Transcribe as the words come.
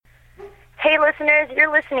listeners.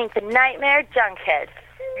 You're listening to Nightmare Junkhead.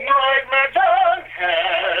 Nightmare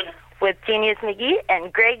Junkhead. With Genius McGee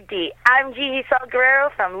and Greg D. I'm Gigi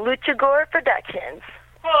Salguero from Lucha Gore Productions.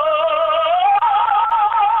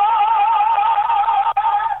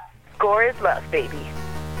 Gore is love, baby.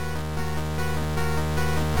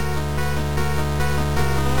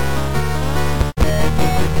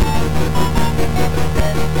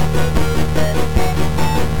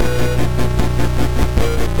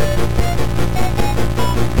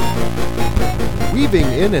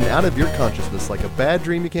 Weaving in and out of your consciousness like a bad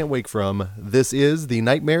dream you can't wake from, this is the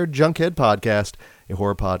Nightmare Junkhead Podcast, a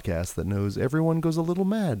horror podcast that knows everyone goes a little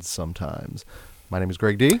mad sometimes. My name is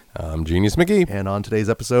Greg D. I'm Genius McGee. And on today's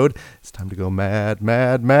episode, it's time to go mad,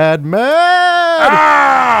 mad, mad,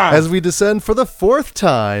 mad! As we descend for the fourth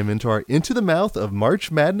time into our Into the Mouth of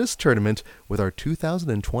March Madness tournament with our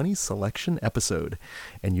 2020 selection episode.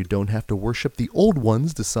 And you don't have to worship the old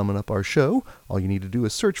ones to summon up our show. All you need to do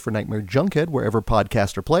is search for Nightmare Junkhead wherever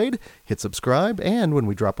podcasts are played, hit subscribe, and when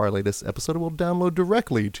we drop our latest episode, it will download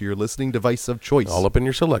directly to your listening device of choice. All up in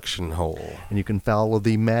your selection hole. And you can follow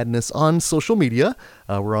the madness on social media.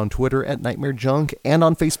 We're on Twitter at Nightmare Junk and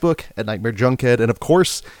on Facebook at Nightmare Junkhead. And of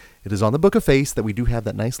course, it is on the Book of Face that we do have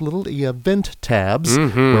that nice little event tabs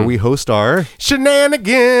where we host our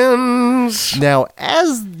shenanigans. Now,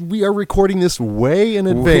 as we are recording this way in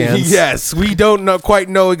advance. Yes, we don't quite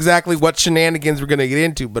know exactly what shenanigans we're going to get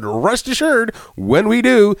into, but rest assured, when we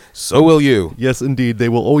do, so will you. Yes, indeed. They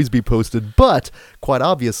will always be posted. But quite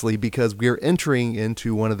obviously, because we are entering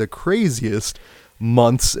into one of the craziest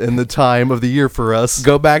months and the time of the year for us.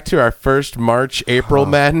 Go back to our first March, April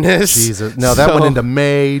madness. Jesus. No, that went into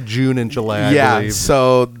May, June, and July. Yeah, I believe.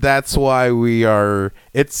 so that's why we're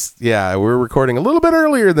recording a little bit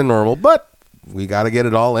earlier than normal, but we got to get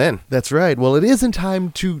it all in. That's right. Well,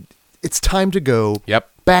 it's time to go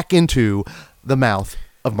back into the mouth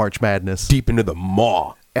of March Madness. Deep into the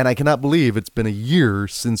maw. And I cannot believe it's been a year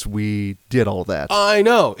since we did all that. I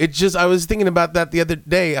know. I was thinking about that the other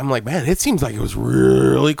day. I'm like, man, it seems like it was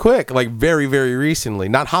really quick. Like very, very recently.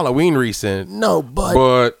 Not Halloween recent. No,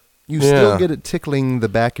 but you still get it tickling the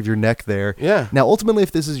back of your neck there. Yeah. Now, ultimately,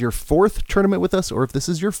 if this is your fourth tournament with us or if this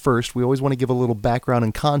is your first, we always want to give a little background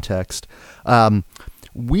and context.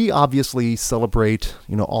 We obviously celebrate,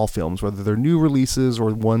 all films, whether they're new releases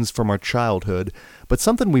or ones from our childhood. But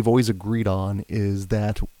something we've always agreed on is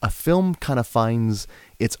that a film kind of finds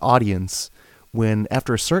its audience when,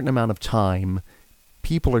 after a certain amount of time,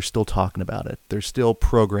 people are still talking about it. They're still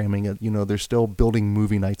programming it. They're still building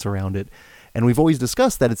movie nights around it. And we've always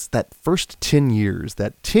discussed that it's that first 10 years,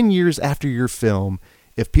 that 10 years after your film.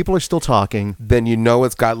 If people are still talking, then you know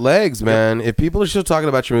it's got legs, man. Yep. If people are still talking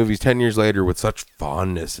about your movies 10 years later with such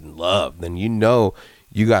fondness and love, then you know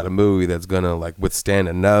you got a movie that's going to withstand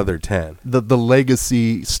another 10. The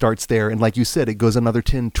legacy starts there. And like you said, it goes another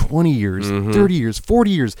 10, 20 years, 30 years,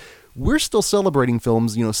 40 years. We're still celebrating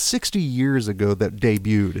films, 60 years ago that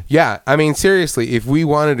debuted. Yeah. I mean, seriously, if we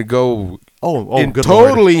wanted to go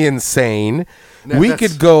totally insane, we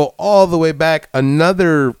could go all the way back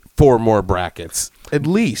another 4 more brackets. At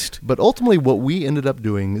least. But ultimately what we ended up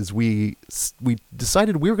doing is we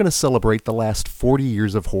decided we were going to celebrate the last 40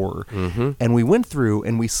 years of horror. And we went through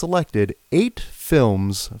and we selected 8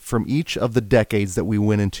 films from each of the decades that we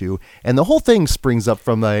went into. And the whole thing springs up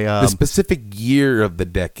from the specific year of the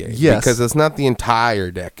decade. Yes. Because it's not the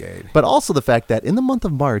entire decade. But also the fact that in the month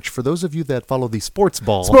of March, for those of you that follow the Sports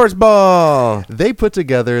Ball, they put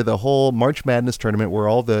together the whole March Madness tournament where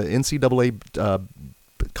all the NCAA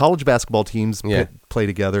college basketball teams play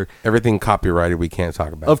together. Everything copyrighted, we can't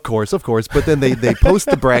talk about. Of course. But then they post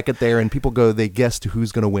the bracket there and people they guess to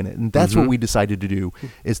who's going to win it. And that's what we decided to do,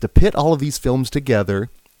 is to pit all of these films together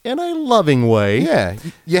in a loving way. Yeah.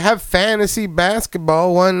 You have fantasy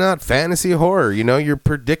basketball, why not fantasy horror? You're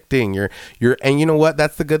predicting. And you know what?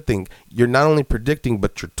 That's the good thing. You're not only predicting,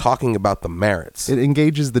 but you're talking about the merits. It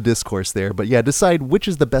engages the discourse there. But decide which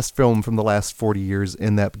is the best film from the last 40 years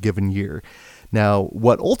in that given year. Now,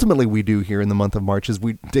 what ultimately we do here in the month of March is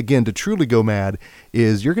to truly go mad,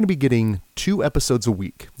 is you're going to be getting 2 episodes a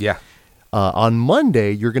week. Yeah. On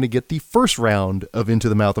Monday, you're going to get the first round of Into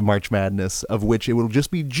the Mouth of March Madness, of which it will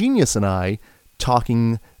just be Genius and I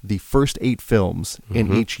talking the first 8 films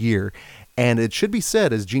in each year. And it should be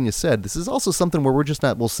said, as Genius said, this is also something where we're just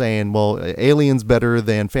not saying, Alien's better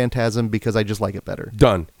than Phantasm because I just like it better.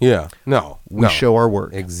 Done. Yeah. No. We show our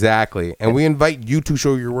work. Exactly. And we invite you to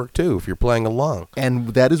show your work too if you're playing along.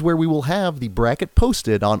 And that is where we will have the bracket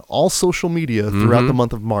posted on all social media throughout the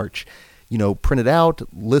month of March. Print it out,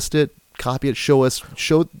 list it, copy it, show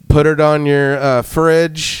Put it on your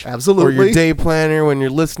fridge. Absolutely. Or your day planner when you're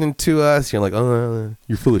listening to us. You're like, oh,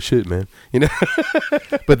 you're full of shit, man. You know?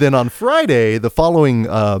 But then on Friday, the following,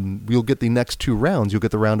 you'll get the next 2 rounds. You'll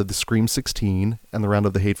get the round of the Scream 16 and the round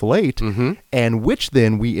of the Hateful Eight, and which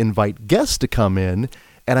then we invite guests to come in.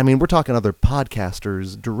 And I mean, we're talking other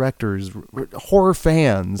podcasters, directors, horror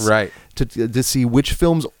fans, right? To see which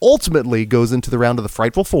films ultimately goes into the round of the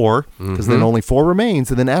Frightful Four, because then only 4 remains,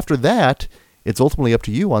 and then after that, it's ultimately up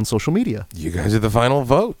to you on social media. You guys are the final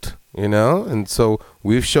vote, you know? And so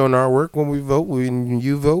we've shown our work when we vote. When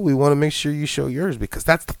you vote, we want to make sure you show yours, because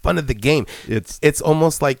that's the fun of the game. It's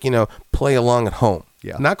almost like, you know, play along at home.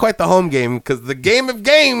 Yeah. Not quite the home game, because the game of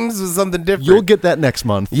games is something different. You'll get that next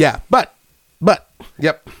month. Yeah, but,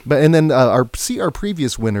 yep. But and then our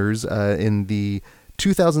previous winners in the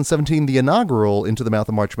 2017, the inaugural Into the Mouth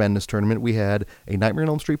of March Madness tournament, we had A Nightmare on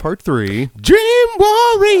Elm Street Part 3. Dream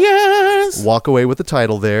Warriors! Walk away with the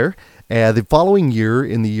title there. The following year,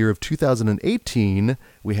 in the year of 2018,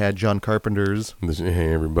 we had John Carpenter's.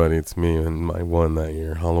 Hey, everybody, it's me, and I won that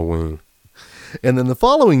year, Halloween. And then the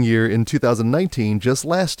following year, in 2019, just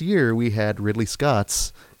last year, we had Ridley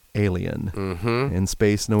Scott's Alien. In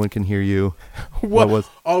space, no one can hear you. What was?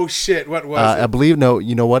 Oh shit! What was it? I believe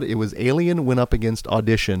you know what? It was Alien went up against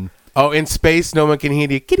Audition. Oh, in space, no one can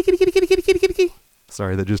hear you. Kitty, kitty, kitty, kitty, kitty, kitty, kitty.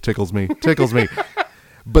 Sorry, that just tickles me.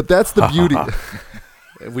 But that's the beauty.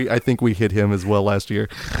 I think we hit him as well last year.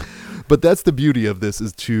 But that's the beauty of this,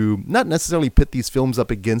 is to not necessarily pit these films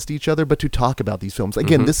up against each other, but to talk about these films.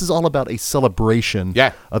 Again, this is all about a celebration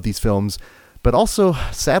of these films. But also,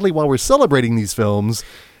 sadly, while we're celebrating these films,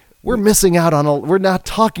 we're missing out on we're not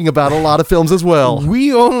talking about a lot of films as well.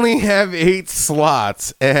 We only have 8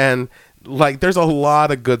 slots, and like there's a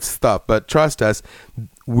lot of good stuff, but trust us,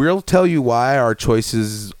 we'll tell you why our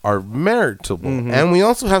choices are meritable. And we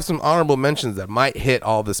also have some honorable mentions that might hit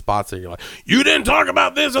all the spots that you're like, you didn't talk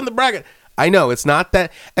about this on the bracket. I know it's not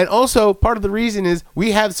that. And also part of the reason is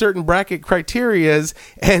we have certain bracket criterias,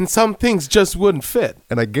 and some things just wouldn't fit.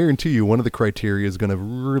 And I guarantee you one of the criteria is going to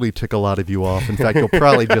really tick a lot of you off. In fact, you'll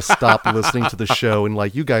probably just stop listening to the show and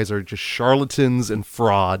like, you guys are just charlatans and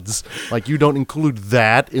frauds. Like, you don't include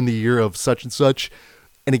that in the year of such and such.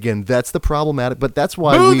 And again, that's the problematic, but that's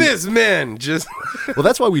why this, men! Just well,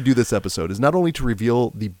 that's why we do this episode, is not only to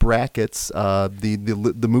reveal the brackets,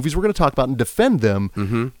 the movies we're going to talk about and defend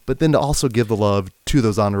them, but then to also give the love to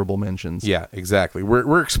those honorable mentions. Yeah, exactly.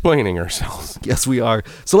 We're explaining ourselves. Yes, we are.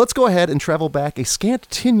 So let's go ahead and travel back a scant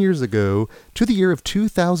 10 years ago to the year of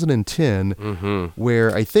 2010,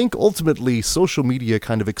 where I think ultimately social media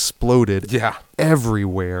kind of exploded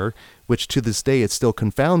everywhere, which to this day it still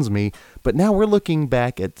confounds me. But now we're looking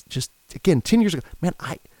back at just, again, 10 years ago. Man,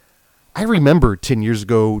 I remember 10 years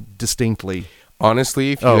ago distinctly.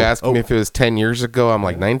 Honestly, if you ask me if it was 10 years ago, I'm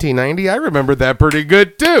like, 1990? I remember that pretty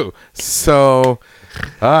good, too. So,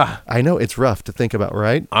 I know, it's rough to think about,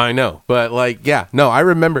 right? I know. But, like, yeah. No, I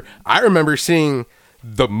remember seeing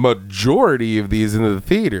the majority of these in the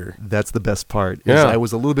theater. That's the best part. I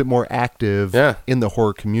was a little bit more active in the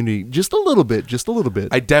horror community. Just a little bit.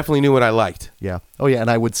 I definitely knew what I liked. Yeah. Oh, yeah, and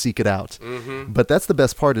I would seek it out. But that's the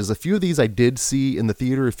best part, is a few of these I did see in the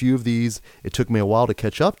theater. A few of these it took me a while to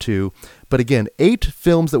catch up to. But again, 8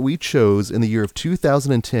 films that we chose in the year of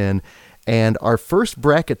 2010. And our first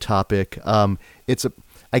bracket topic, do I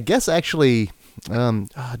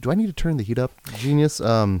need to turn the heat up, Genius?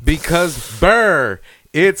 Because,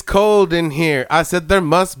 it's cold in here. I said there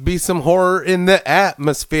must be some horror in the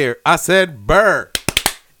atmosphere. I said,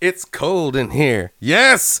 it's cold in here.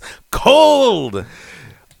 Yes, cold.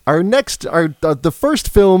 The first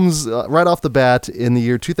films right off the bat in the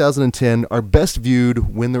year 2010 are best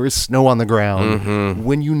viewed when there is snow on the ground,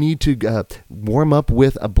 when you need to warm up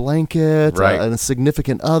with a blanket, and a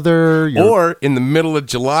significant other, or in the middle of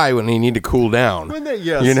July when you need to cool down.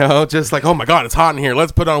 You know, just like, oh my God, it's hot in here.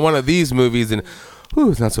 Let's put on one of these movies and. Ooh,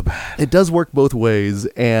 it's not so bad. It does work both ways,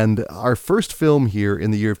 and our first film here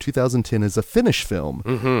in the year of 2010 is a Finnish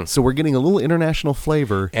film. So we're getting a little international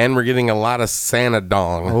flavor. And we're getting a lot of Santa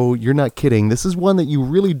dong. Oh, you're not kidding. This is one that you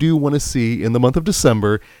really do want to see in the month of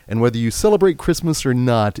December, and whether you celebrate Christmas or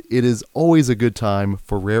not, it is always a good time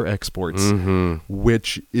for Rare Exports,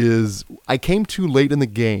 which is, I came too late in the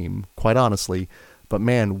game, quite honestly, but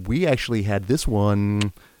man, we actually had this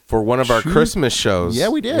one... For one of our Christmas shows. Yeah,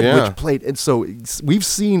 we did. Which played. And so we've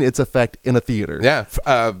seen its effect in a theater. Yeah.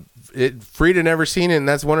 Frida never seen it, and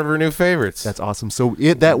that's one of her new favorites. That's awesome. So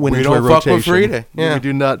that went We into a don't fuck rotation. with Frida. Yeah. We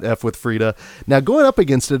do not F with Frida. Now, going up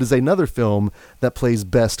against it is another film that plays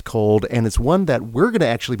best cold, and it's one that we're going to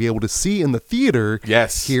actually be able to see in the theater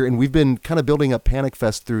Yes. here. And we've been kind of building up Panic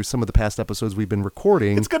Fest through some of the past episodes we've been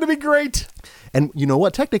recording. It's going to be great. And you know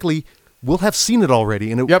what? Technically, we'll have seen it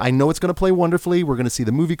already. And Yep. I know it's going to play wonderfully. We're going to see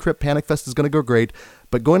the movie Crypt. Panic Fest is going to go great.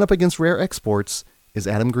 But going up against Rare Exports is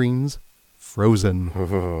Adam Green's Frozen.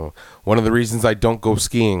 One of the reasons I don't go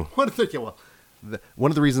skiing. One of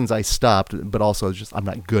the reasons I stopped, but also just I'm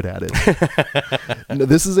not good at it. No,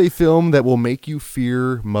 this is a film that will make you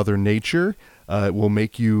fear Mother Nature. It will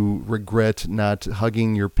make you regret not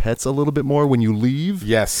hugging your pets a little bit more when you leave.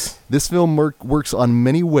 Yes. This film works on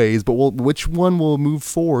many ways, but which one will move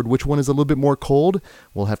forward? Which one is a little bit more cold?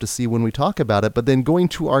 We'll have to see when we talk about it. But then going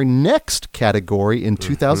to our next category in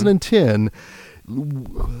 2010,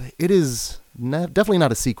 it is definitely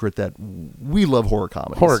not a secret that we love horror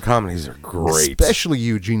comedies. Horror comedies are great. Especially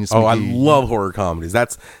you, Genius Oh, I McGee. love horror comedies.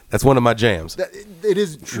 That's one of my jams. It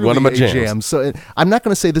is truly One of my a jams. jam. So I'm not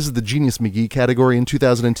going to say this is the Genius McGee category in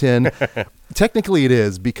 2010. Technically it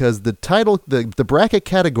is, because the title, the bracket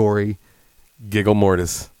category, Giggle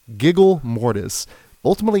Mortis. Giggle Mortis.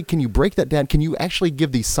 Ultimately, can you break that down? Can you actually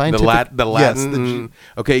give the scientific... The Latin.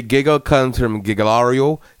 Okay, giggle comes from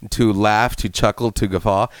giggulario, to laugh, to chuckle, to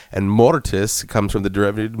guffaw, and mortis comes from the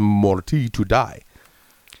derivative morti, to die.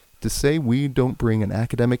 To say we don't bring an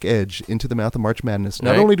academic edge into the mouth of March Madness.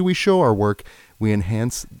 Not Right. only do we show our work, we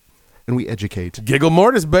enhance and we educate. Giggle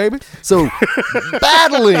Mortis, baby. So,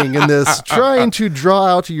 battling in this, trying to draw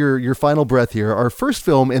out your final breath here. Our first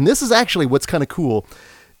film, and this is actually what's kind of cool,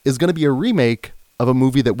 is going to be a remake of a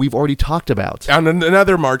movie that we've already talked about. And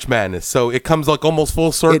another March Madness, so it comes like almost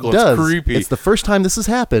full circle. It does. It's creepy. It's the first time this has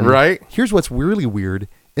happened. Right. Here's what's really weird.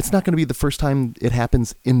 It's not going to be the first time it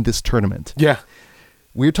happens in this tournament. Yeah.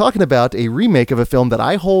 We're talking about a remake of a film that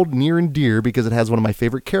I hold near and dear because it has one of my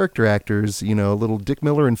favorite character actors. You know, little Dick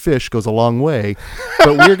Miller in Fish goes a long way. But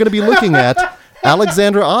we're going to be looking at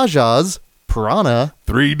Alexandra Aja's Piranha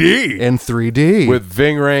 3D. in 3D. With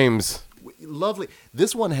Ving Rhames Lovely.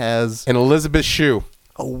 This one has and Elizabeth Shue.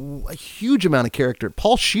 a huge amount of character.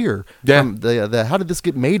 Paul Scheer Yeah. from the How Did This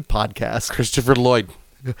Get Made podcast. Christopher Lloyd.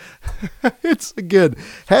 It's, again,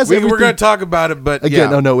 has We're everything. going to talk about it, but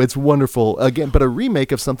Again, yeah. no, it's wonderful. Again, but a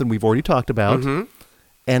remake of something we've already talked about, Mm-hmm.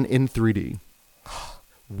 and in 3D.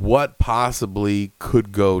 What possibly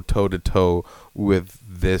could go toe-to-toe with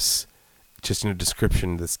this, just in a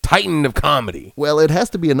description, this titan of comedy? Well, it has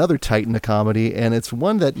to be another titan of comedy, and it's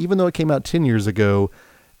one that, even though it came out 10 years ago,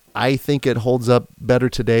 I think it holds up better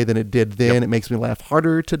today than it did then. Yep. It makes me laugh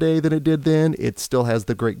harder today than it did then. It still has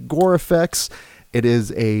the great gore effects. It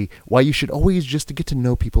is why you should always just get to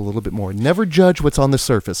know people a little bit more. Never judge what's on the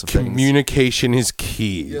surface of things. Communication is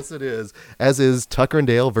key. Yes, it is. As is Tucker and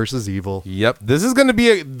Dale versus Evil. Yep, this is gonna be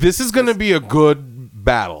a good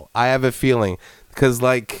battle. I have a feeling because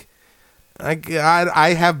I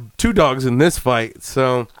have two dogs in this fight,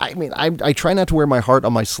 so I mean, I try not to wear my heart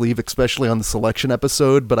on my sleeve, especially on the selection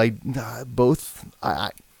episode, but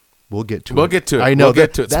we'll get to it. We'll get to it. I know. We'll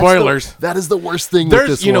get to it. that's Spoilers. that is the worst thing with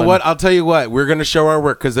this you know one. what? I'll tell you what. We're gonna show our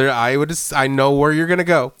work because I know where you're gonna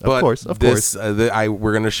go. But course.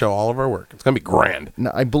 we're gonna show all of our work. It's gonna be grand.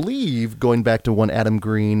 Now, I believe, going back to one Adam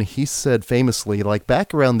Green, he said famously, like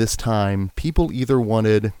back around this time, people either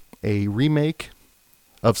wanted a remake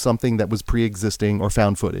of something that was pre-existing or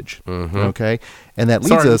found footage. Okay? And that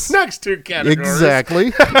leads us... next two categories.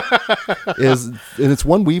 Exactly. And it's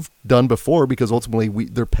one we've done before because ultimately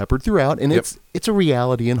they're peppered throughout, and Yep. it's a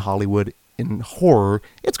reality in Hollywood, in horror.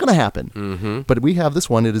 It's going to happen. But we have this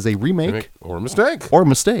one. It is a remake Or a mistake. or a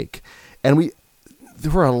mistake. And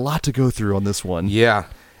there were a lot to go through on this one. Yeah.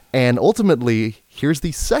 And ultimately, here's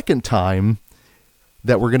the second time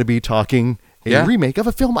that we're going to be talking a Yeah. remake of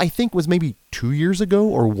a film I think was maybe 2 years ago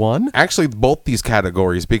or one. Actually, both these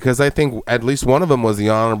categories, because I think at least one of them was the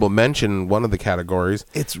honorable mention in one of the categories.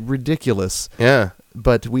 It's ridiculous. Yeah.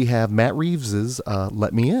 But we have Matt Reeves's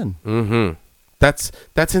Let Me In. Mm-hmm.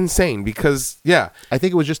 That's insane because, yeah, I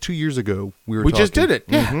think it was just 2 years ago we just did it.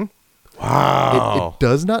 Yeah. Mhm. Wow. It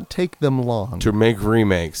does not take them long. To make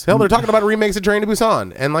remakes. Hell, they're talking about remakes of Train to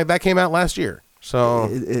Busan, and that came out last year. So,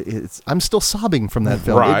 I'm still sobbing from that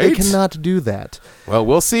film. They Right? cannot do that. well,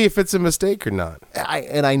 we'll see if it's a mistake or not.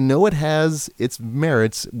 I know it has its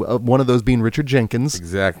merits, one of those being Richard Jenkins.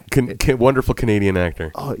 Exactly. Wonderful Canadian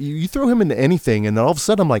actor. Oh, you throw him into anything, and all of a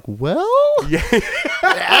sudden I'm like, well, Yeah.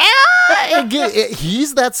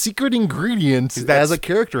 He's that secret ingredient that as a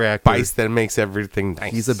character actor. Spice that makes everything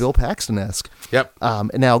nice. He's a Bill Paxton-esque. Yep.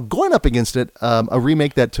 Now, going up against it, a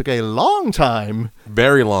remake that took a long time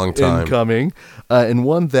Very long time. in coming, and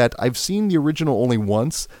one that I've seen the original only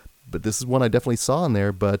once, but this is one I definitely saw in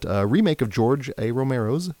there, but a remake of George A.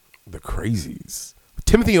 Romero's The Crazies.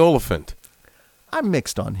 Timothy Oliphant. I'm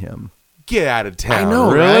mixed on him. Get out of town. I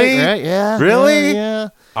know, really? right? Yeah. Really? Yeah.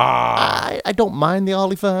 Ah. I don't mind the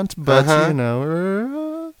Oliphant, but,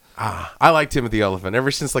 I like Timothy Oliphant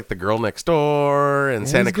ever since like The Girl Next Door and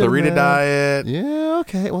Santa he's good, Clarita man. Diet. Yeah,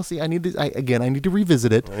 okay. Well, see, I need to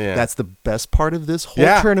revisit it. Yeah. That's the best part of this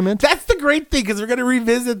whole tournament. That's the great thing because we're going to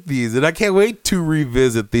revisit these, and I can't wait to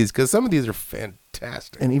revisit these because some of these are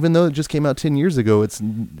fantastic. And even though it just came out 10 years ago, it's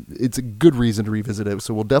a good reason to revisit it.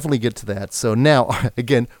 So we'll definitely get to that. So now,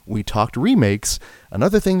 again, we talked remakes.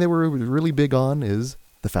 Another thing that we're really big on is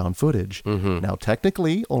the found footage. Now,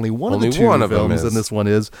 technically, only one of the two one of them films is. in this one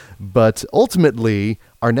is, but ultimately,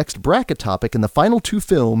 our next bracket topic and the final two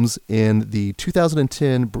films in the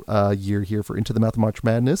 2010 year here for Into the Mouth of March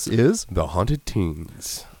Madness is The Haunted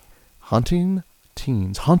Teens. Haunting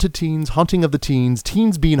Teens, Haunting of the Teens,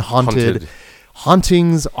 teens being haunted. Haunted.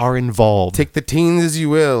 Hauntings are involved. Take the teens as you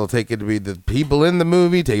will. Take it to be the people in the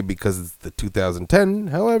movie. Take it because it's the 2010.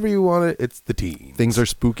 However you want it, it's the teens. Things are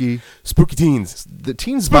spooky. Spooky teens. The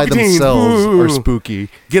teens Spooky by teens. themselves Ooh. are spooky.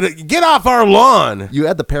 Get off our lawn. You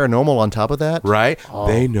add the paranormal on top of that. Right?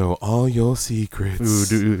 They know all your secrets.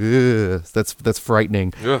 Ooh, that's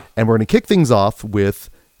frightening. Ugh. And we're going to kick things off with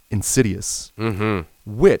Insidious, Mm-hmm.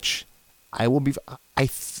 which I will be.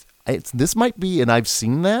 This might be, and I've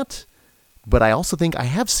seen that, but I also think I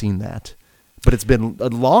have seen that. But it's been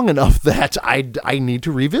long enough that I need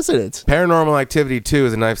to revisit it. Paranormal Activity 2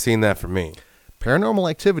 is, and I've seen that for me. Paranormal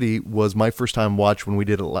Activity was my first time watch when we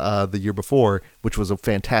did it the year before, which was a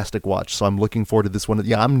fantastic watch. So I'm looking forward to this one.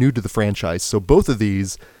 Yeah, I'm new to the franchise, so both of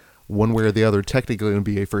these, one way or the other, technically going to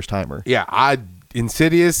be a first timer. Yeah,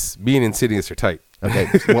 Insidious, me and Insidious are tight. Okay,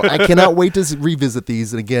 well, I cannot wait to revisit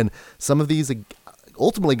these. And again, some of these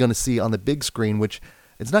ultimately going to see on the big screen, which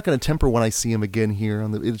it's not going to temper when I see them again here.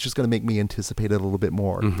 It's just going to make me anticipate it a little bit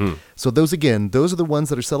more. Mm-hmm. So those are the ones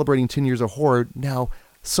that are celebrating 10 years of horror. Now,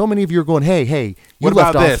 so many of you are going, hey, you What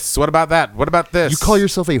left about off. this? What about that? What about this? You call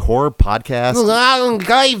yourself a horror podcast.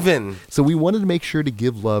 Guyvin. So we wanted to make sure to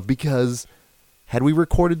give love because had we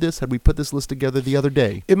recorded this, had we put this list together the other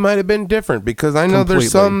day, It might have been different because I know Completely.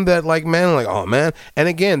 there's some that oh man. And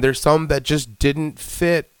again, there's some that just didn't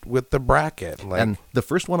fit with the bracket. and the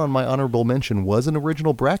first one on my honorable mention was an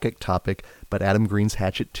original bracket topic, but Adam Green's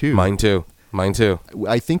Hatchet 2. Mine too.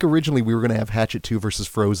 I think originally we were going to have Hatchet 2 versus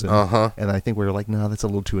Frozen. Uh-huh. And I think we were like, no, that's a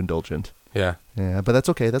little too indulgent. Yeah. Yeah, but that's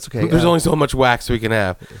okay. There's only so much wax we can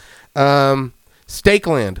have.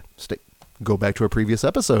 Stakeland. Go back to a previous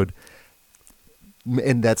episode.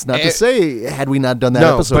 And that's not to say, had we not done that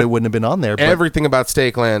episode, but it wouldn't have been on there. But Everything about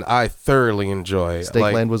Stakeland, I thoroughly enjoy.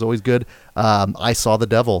 Stakeland was always good. I Saw the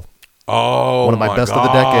Devil. Oh, one of my best of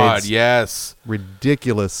the decades. Yes,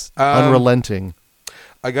 Ridiculous. Unrelenting.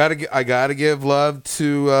 I gotta give love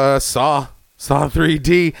to Saw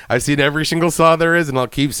 3D. I've seen every single Saw there is, and I'll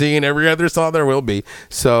keep seeing every other Saw there will be.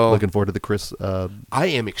 So Looking forward to the Chris. I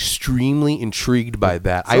am extremely intrigued by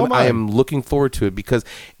that. So am I. I am looking forward to it because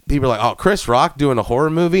people are like, oh, Chris Rock doing a horror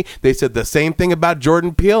movie. They said the same thing about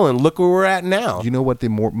Jordan Peele, and look where we're at now. You know what the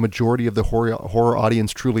majority of the horror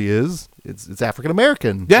audience truly is? It's African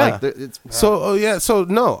American. Yeah. So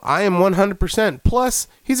no, I am 100%. Plus,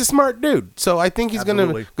 he's a smart dude, so I think he's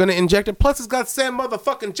Absolutely. gonna inject it. Plus, it's got Sam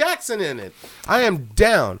motherfucking Jackson in it. I am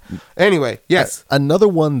down. Anyway, yes, another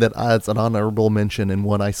one that it's an honorable mention and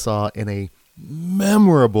one I saw in a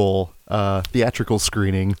memorable theatrical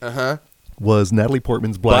screening was Natalie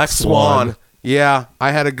Portman's Black Swan. Yeah,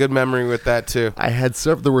 I had a good memory with that too. I had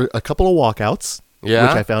there were a couple of walkouts, Yeah?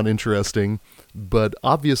 which I found interesting, but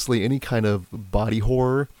obviously any kind of body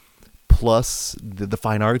horror plus the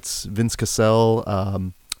fine arts, Vince Cassell,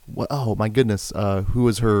 oh my goodness, who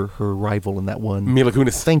was her rival in that one? Mila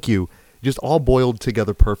Kunis. Thank you. Just all boiled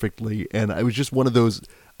together perfectly, and it was just one of those.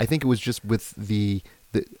 I think it was just with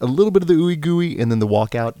a little bit of the ooey gooey, and then the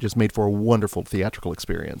walkout just made for a wonderful theatrical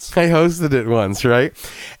experience. I hosted it once, right?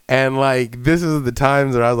 And like, this is the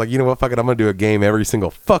times that I was like, you know what, fuck it, I'm gonna do a game every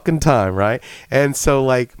single fucking time, right? And so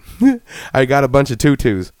like, I got a bunch of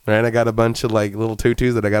tutus, right? I got a bunch of like little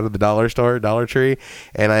tutus that I got at the dollar store, Dollar Tree,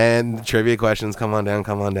 and I had trivia questions. Come on down,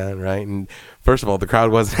 right? And first of all, the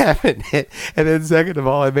crowd wasn't having it, and then second of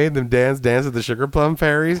all, I made them dance at the Sugar Plum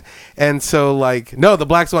Fairies, and so like, no, the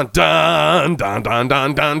Black Swan, dun dun dun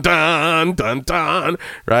dun dun dun dun dun,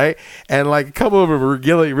 right? And like a couple of them were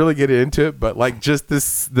really getting into it, but like just the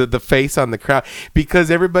face on the crowd,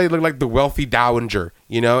 because everybody looked like the wealthy dowager,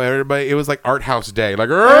 you know, everybody, it was like art house day, like,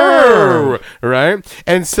 right?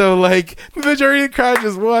 And so like the majority of the crowd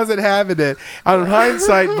just wasn't having it. On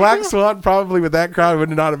hindsight, Black Swan probably with that crowd would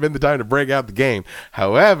not have been the time to break out the game.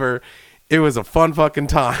 However, it was a fun fucking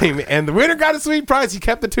time, and the winner got a sweet prize. He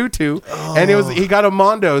kept the tutu, and he got a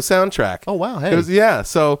Mondo soundtrack. Oh wow! Hey, it was,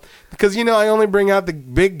 so because I only bring out the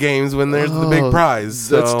big games when there's the big prize.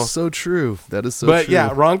 So. That's so true. That is so but true.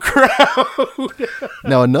 Yeah, wrong crowd.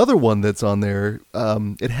 Now another one that's on there.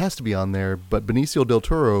 It has to be on there, but Benicio del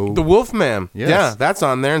Toro, the Wolfman. Yes. Yeah, that's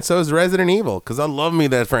on there, and so is Resident Evil, because I love me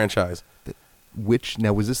that franchise. Which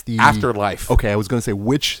now was this the Afterlife? Okay, I was going to say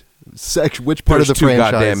which part There's of the too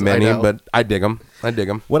franchise. goddamn many, but I dig them.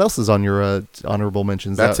 What else is on your honorable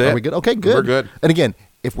mentions? That's Are it. we good? Okay, good. We're good. And again,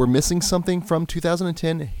 if we're missing something from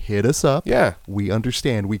 2010, hit us up. Yeah. We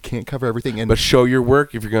understand. We can't cover everything. But show your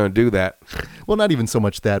work if you're going to do that. Well, not even so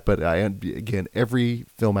much that, but again, every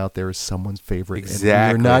film out there is someone's favorite. Exactly.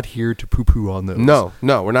 And we're not here to poo-poo on those. No,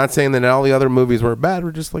 we're not saying that all the other movies were bad.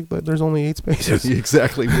 We're just like, there's only 8 spaces.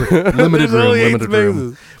 Exactly. We're limited There's only 8 limited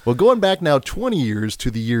room. spaces. Well, going back now 20 years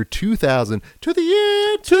to the year 2000. To the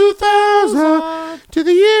year 2000. To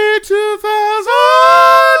the year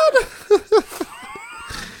 2000.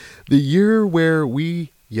 The year where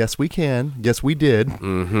yes, we did.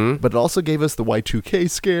 Mm-hmm. But it also gave us the Y2K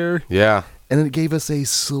scare. Yeah. And it gave us a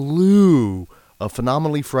slew of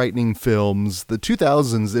phenomenally frightening films. The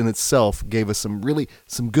 2000s in itself gave us some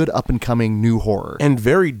good up-and-coming new horror. And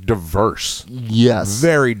very diverse. Yes.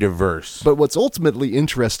 Very diverse. But what's ultimately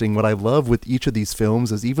interesting, what I love with each of these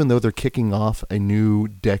films, is even though they're kicking off a new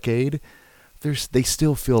decade, they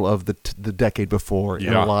still feel of the decade before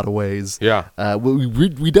in a lot of ways. Yeah.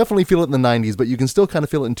 We definitely feel it in the 90s, but you can still kind of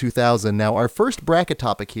feel it in 2000. Now, our first bracket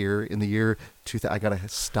topic here in the year 2000, I got to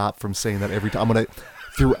stop from saying that every time. I'm going to,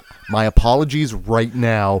 through my apologies right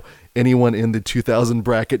now, anyone in the 2000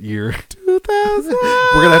 bracket year. 2000!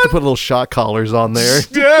 We're going to have to put little shot collars on there.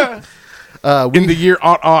 Yeah. In the year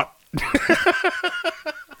aught.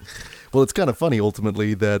 Well, it's kind of funny,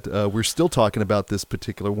 ultimately, that we're still talking about this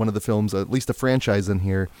particular one of the films, at least a franchise in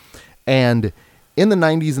here. And in the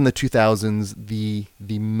 90s and the 2000s, the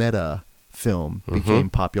meta film became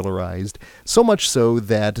popularized. So much so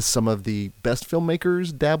that some of the best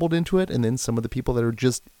filmmakers dabbled into it, and then some of the people that are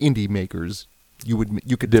just indie makers, you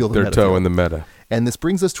could Dip feel the their meta toe feel. in the meta. And this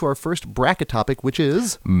brings us to our first bracket topic, which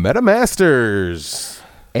is Meta Masters.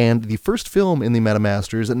 And the first film in the Meta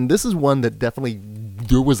Masters, and this is one that definitely,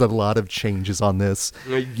 there was a lot of changes on this.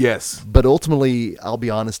 Yes. But ultimately, I'll be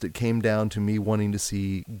honest, it came down to me wanting to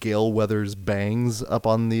see Gale Weathers' bangs up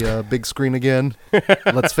on the big screen again.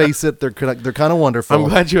 Let's face it, they're kind of wonderful. I'm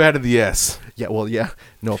glad you added the S. Yeah, well, yeah.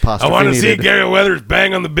 No apostrophe I want to see needed. Gary Weathers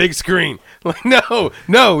bang on the big screen. Like, no,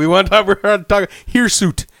 we want to talk, we're talking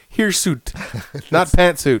hirsute, not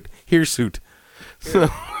pantsuit, hirsute. So.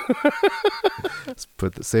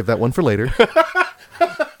 Save that one for later.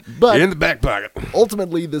 But in the back pocket.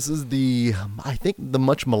 Ultimately, this is I think the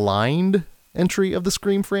much maligned entry of the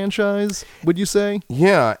Scream franchise. Would you say?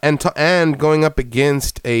 Yeah, and going up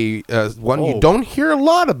against a one you don't hear a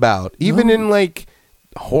lot about, even in like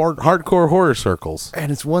hardcore horror circles.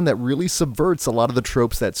 And it's one that really subverts a lot of the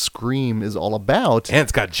tropes that Scream is all about. And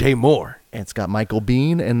it's got Jay Moore. And it's got Michael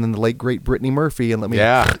Biehn and then the late great Brittany Murphy. And let me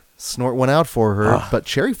snort one out for her. But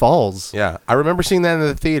Cherry Falls. Yeah, I remember seeing that in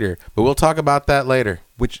the theater, but we'll talk about that later.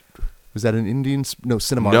 Which was that an Indian? No,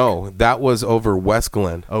 Cinemark. No, that was over West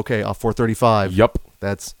Glen. Okay, off 435. Yup.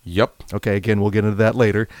 Yep. Okay, again, we'll get into that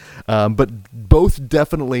later. But both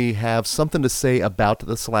definitely have something to say about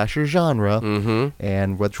the slasher genre. Mm-hmm.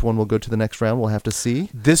 And which one will go to the next round, we'll have to see.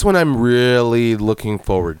 This one I'm really looking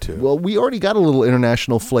forward to. Well, we already got a little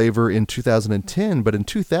international flavor in 2010, but in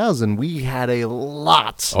 2000, we had a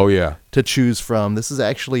lot to choose from. This is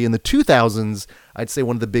actually in the 2000s, I'd say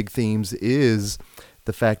one of the big themes is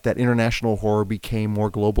the fact that international horror became more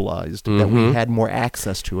globalized, that we had more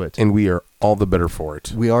access to it. And we are all the better for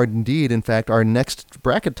it. We are indeed. In fact, our next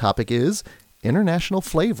bracket topic is international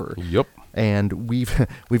flavor. Yep. And we've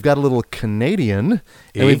got a little Canadian,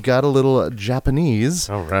 and we've got a little Japanese.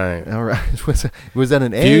 All right. Was that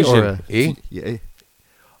an A Fusion. or a E? Yeah.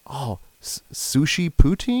 Sushi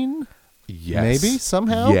poutine? Yes. Maybe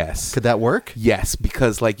somehow? Yes. Could that work? Yes,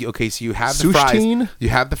 because like okay, so you have the fries. Sushi-tine? You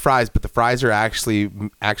have the fries, but the fries are actually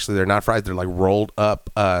they're not fries. They're like rolled up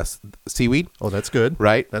seaweed. Oh, that's good.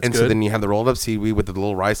 Right, That's and good. so then you have the rolled up seaweed with the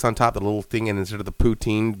little rice on top, the little thing, and instead of the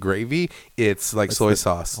poutine gravy, it's like soy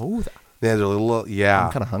sauce. Oh, There's a little, yeah.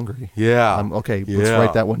 I'm kind of hungry. Yeah. Okay, Yeah. let's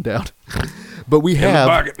write that one down. But we the have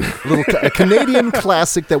bucket. a Canadian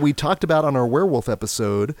classic that we talked about on our werewolf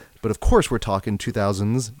episode, but of course we're talking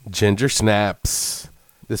 2000s. Ginger Snaps.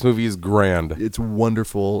 This movie is grand. It's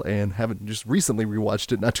wonderful, and haven't just recently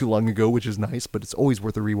rewatched it not too long ago, which is nice, but it's always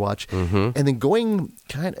worth a rewatch. Mm-hmm. And then going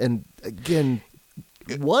and again,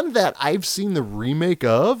 one that I've seen the remake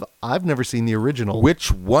of, I've never seen the original.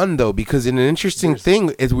 Which one though? Because an interesting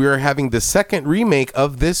thing is we are having the second remake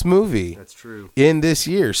of this movie. That's true. In this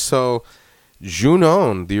year. So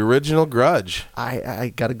Junon, the original Grudge.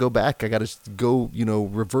 I got to go back. I got to go,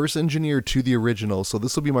 reverse engineer to the original. So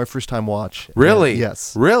this will be my first time watch. Really? And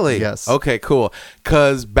yes. Really? Yes. Okay, cool.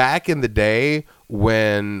 Because back in the day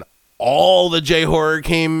when all the J-horror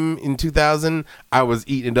came in 2000, I was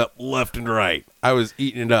eating it up left and right. I was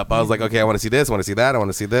eating it up. I was like, okay, I want to see this, I want to see that, I want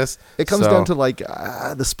to see this. It comes So- down to like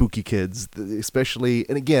the spooky kids, especially,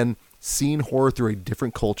 and again, seeing horror through a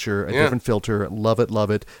different culture, a different filter. Love it, love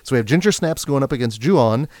it. So we have Ginger Snaps going up against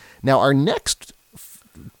Ju-on. Now our next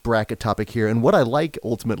bracket topic here, and what I like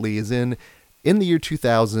ultimately is in the year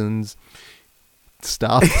 2000s.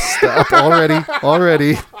 Stop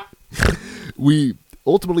already. We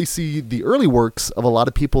ultimately see the early works of a lot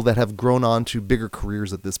of people that have grown on to bigger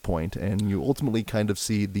careers at this point, and you ultimately kind of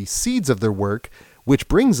see the seeds of their work, which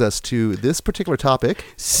brings us to this particular topic,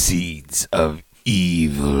 Seeds of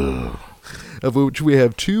Evil. of which we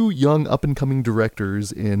have two young up-and-coming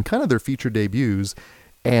directors in kind of their feature debuts,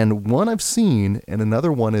 and one I've seen, and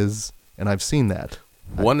another one is, and I've seen that.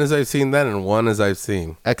 One is I've seen that, and one is I've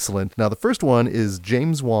seen. Excellent. Now, the first one is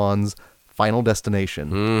James Wan's Final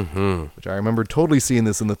Destination, which I remember totally seeing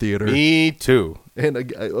this in the theater. Me too.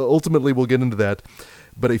 And ultimately, we'll get into that.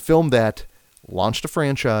 But a film that launched a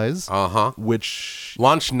franchise, which...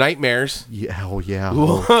 Launched nightmares. Yeah, oh yeah.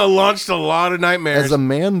 Launched a lot of nightmares. As a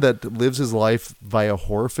man that lives his life via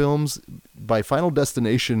horror films, by Final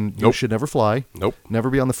Destination, you should never fly. Nope. Never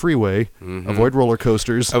be on the freeway. Avoid roller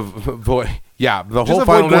coasters. Yeah, the Just whole avoid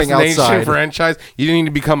Final going Destination outside. franchise, you didn't need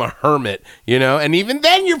to become a hermit, and even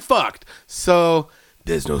then you're fucked. So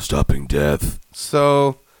there's no stopping death.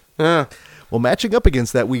 So, Well, matching up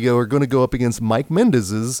against that, we are going to go up against Mike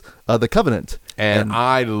Mendez's The Covenant. and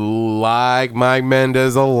I like Mike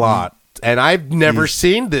Mendez a lot. And I've never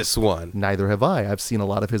seen this one. Neither have I. I've seen a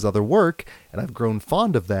lot of his other work, and I've grown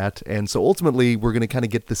fond of that. And so ultimately, we're going to kind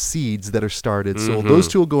of get the seeds that are started. So those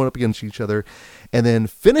two will go up against each other. And then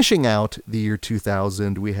finishing out the year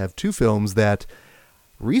 2000, we have two films that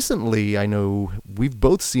recently, I know we've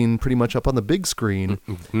both seen pretty much up on the big screen.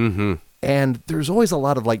 And there's always a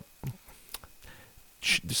lot of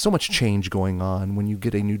there's so much change going on when you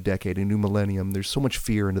get a new decade, a new millennium. There's so much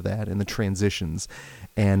fear into that and the transitions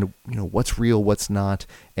and, what's real, what's not.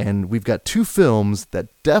 And we've got two films that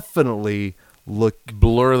definitely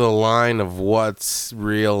Blur the line of what's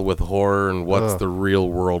real with horror and what's the real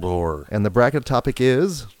world horror. and the bracket topic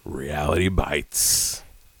is, Reality Bites.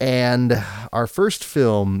 and our first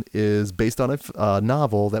film is based on a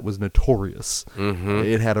novel that was notorious.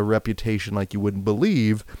 It had a reputation like you wouldn't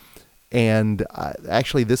believe. And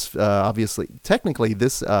actually, this technically,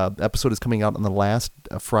 this episode is coming out on the last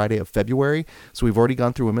Friday of February. So we've already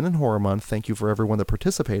gone through Women in Horror Month. Thank you for everyone that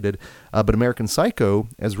participated. But American Psycho,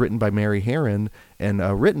 as written by Mary Herron and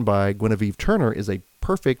written by Guinevere Turner, is a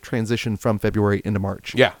perfect transition from February into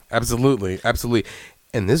March. Yeah, absolutely. Absolutely.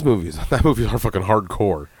 And that movies are fucking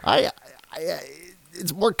hardcore.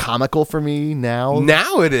 It's more comical for me now.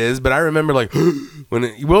 Now it is, but I remember we'll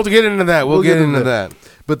get into that. We'll get into that.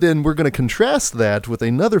 But then we're going to contrast that with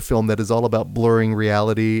another film that is all about blurring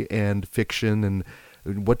reality and fiction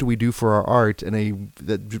and what do we do for our art, and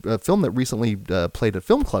a film that recently played at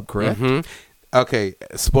Film Club, correct? Okay,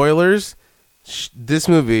 spoilers. This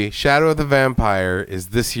movie, Shadow of the Vampire, is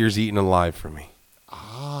this year's Eaten Alive for me.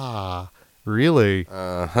 Ah, really?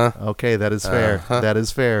 Uh-huh. Okay, that is fair. That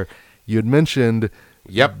is fair. You had mentioned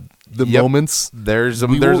the moments. There's a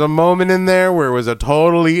moment in there where it was a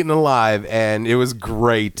total Eaten Alive, and it was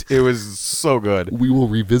great. It was so good. We will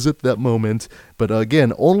revisit that moment, but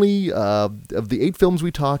again, only of the 8 films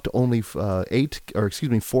we talked, only 4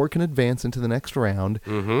 can advance into the next round.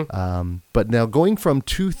 But now going from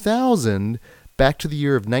 2000 back to the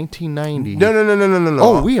year of 1990. No.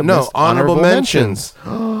 Oh, we have missed honorable mentions.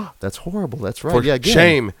 That's horrible. That's right. For yeah,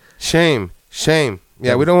 again. shame.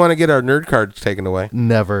 Yeah, we don't want to get our nerd cards taken away.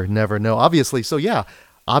 Never. No, obviously. So yeah,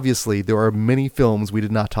 obviously there are many films we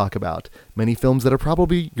did not talk about. Many films that are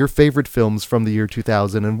probably your favorite films from the year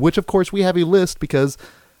 2000, and which of course we have a list because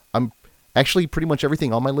I'm actually pretty much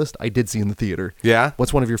everything on my list I did see in the theater. Yeah.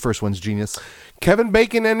 What's one of your first ones, Genius? Kevin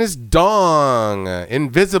Bacon and his dong,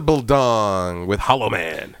 Invisible Dong with Hollow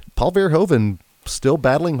Man. Paul Verhoeven still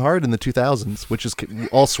battling hard in the 2000s, which is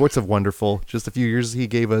all sorts of wonderful. Just a few years he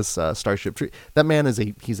gave us Starship Tree. That man is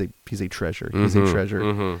he's a treasure. He's a treasure.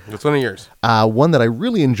 Mm-hmm. What's one of yours? One that I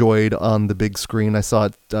really enjoyed on the big screen, I saw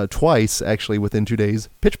it twice actually within 2 days.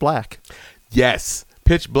 Pitch Black. Yes.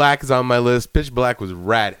 Pitch Black is on my list. Pitch Black was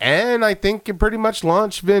rad. And I think it pretty much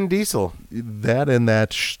launched Vin Diesel. That and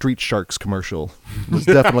that Street Sharks commercial was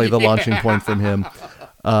definitely the launching point from him.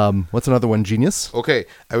 What's another one, Genius? Okay,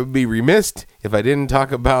 I would be remiss if I didn't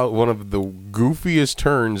talk about one of the goofiest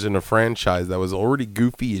turns in a franchise that was already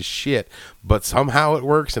goofy as shit, but somehow it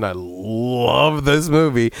works, and I love this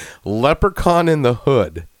movie, Leprechaun in the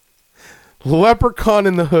Hood. Leprechaun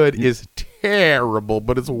in the Hood is terrible,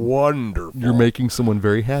 but it's wonderful. You're making someone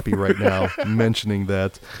very happy right now mentioning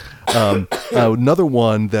that. Another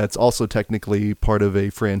one that's also technically part of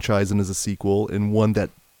a franchise and is a sequel, and one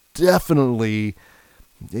that definitely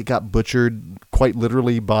it got butchered quite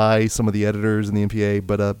literally by some of the editors in the MPA,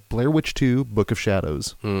 but Blair Witch 2, Book of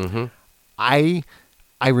Shadows. Mm-hmm. I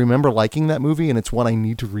remember liking that movie, and it's one I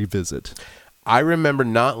need to revisit. I remember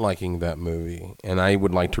not liking that movie, and I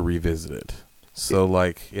would like to revisit it. So,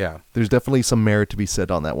 yeah. There's definitely some merit to be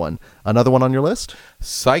said on that one. Another one on your list?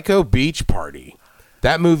 Psycho Beach Party.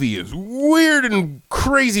 That movie is weird and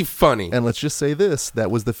crazy funny. And let's just say this. That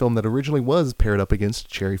was the film that originally was paired up against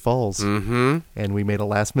Cherry Falls. Mm-hmm. And we made a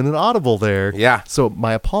last-minute audible there. Yeah. So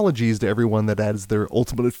my apologies to everyone that adds their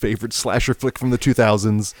ultimate favorite slasher flick from the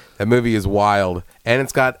 2000s. That movie is wild. And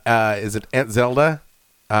it's got, is it Aunt Zelda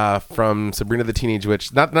from Sabrina the Teenage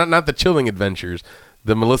Witch? Not the Chilling Adventures.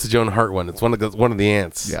 The Melissa Joan Hart one. It's one of the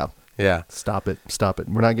aunts. Yeah. Yeah. Stop it.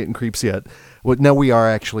 We're not getting creeps yet. Well, now we are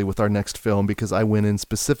actually with our next film because I went in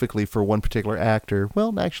specifically for one particular actor.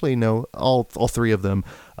 Well, actually, no, all three of them.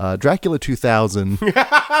 Dracula 2000.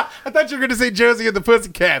 I thought you were going to say Josie and the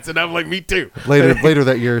Pussycats, and I'm like, me too. later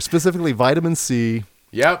that year, specifically Vitamin C.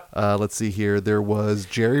 Yep. Let's see here. There was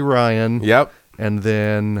Jerry Ryan. Yep. And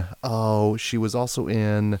then, she was also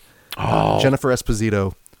in Jennifer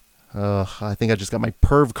Esposito. I think I just got my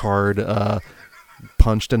perv card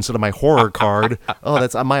punched instead of my horror card.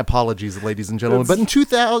 That's my apologies, ladies and gentlemen. But in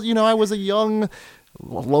 2000, I was a young,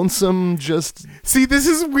 lonesome, just... See, this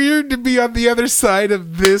is weird to be on the other side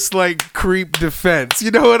of this, creep defense.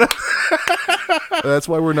 You know what That's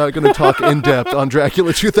why we're not going to talk in depth on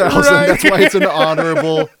Dracula 2000. Right. That's why it's an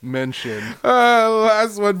honorable mention.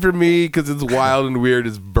 Last one for me, because it's wild and weird,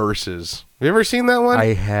 is Versus. Have you ever seen that one?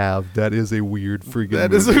 I have. That is a weird freaking That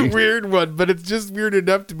movie. is a weird one, but it's just weird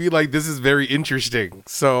enough to be like, this is very interesting.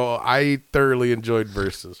 So I thoroughly enjoyed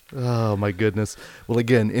Versus. Oh, my goodness. Well,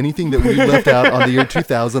 again, anything that we left out on the year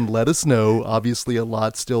 2000, let us know. Obviously, a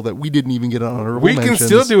lot still that we didn't even get on honorable We mentions. can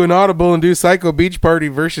still do an audible and do Psycho Beach Party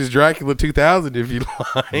versus Dracula 2000 if you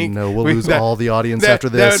like. No, we'll lose all the audience after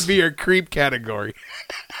this. That would be our creep category.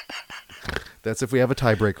 That's if we have a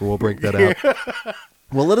tiebreaker. We'll break that out.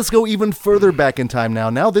 Well, let us go even further back in time now.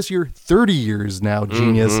 Now this year, 30 years now,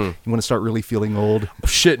 Genius. You want to start really feeling old?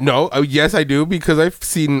 Shit, no. Oh, yes, I do, because I've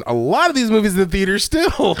seen a lot of these movies in the theater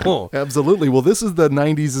still. Absolutely. Well, this is the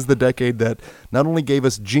 90s is the decade that not only gave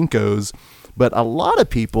us Jinkos, but a lot of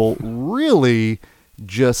people really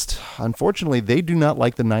just, unfortunately, they do not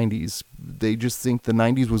like the 90s. They just think the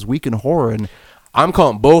 90s was weak in horror, and I'm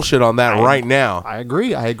calling bullshit on that right now. I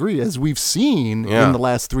agree. As we've seen in the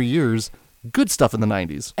last 3 years, good stuff in the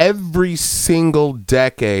 90s. Every single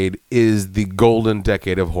decade is the golden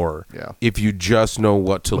decade of horror. Yeah. If you just know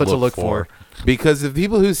what to look for. Because the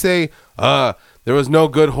people who say, there was no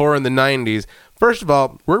good horror in the 90s, first of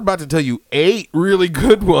all, we're about to tell you 8 really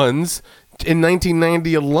good ones in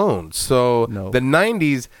 1990 alone. So the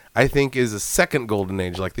 90s, I think, is a second golden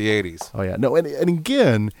age like the 80s. Oh, yeah. No, and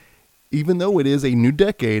again... Even though it is a new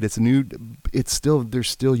decade, you can still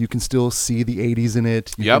see the 80s in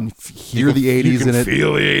it. You can hear the 80s in it. You can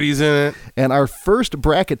feel the 80s in it. And our first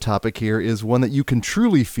bracket topic here is one that you can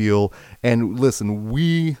truly feel. And listen,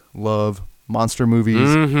 we love monster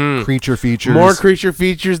movies, creature features. More creature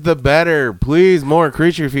features, the better. Please, more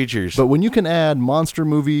creature features. But when you can add monster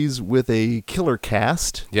movies with a killer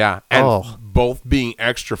cast. Yeah, and both being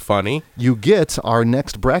extra funny. You get our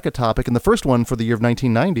next bracket topic, and the first one for the year of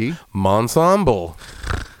 1990. Monsemble.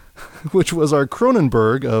 Which was our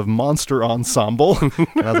Cronenberg of Monster Ensemble. And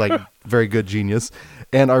I was like, very good, Genius.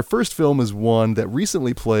 And our first film is one that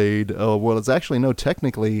recently played, well, it's actually, no,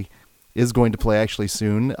 technically is going to play actually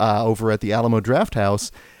soon over at the Alamo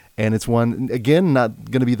Drafthouse. And it's one, again,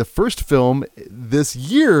 not going to be the first film this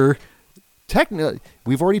year.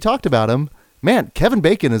 We've already talked about him. Man, Kevin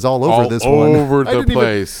Bacon is all over this one. All over the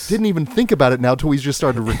place. Didn't even think about it now until we just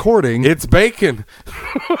started recording. It's Bacon.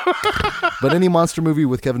 But any monster movie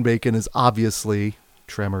with Kevin Bacon is obviously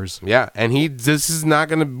Tremors. Yeah, and this is not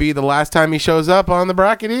going to be the last time he shows up on the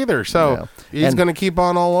bracket either. So he's going to keep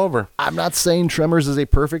on all over. I'm not saying Tremors is a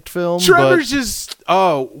perfect film. Tremors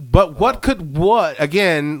but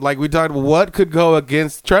again, like we talked, what could go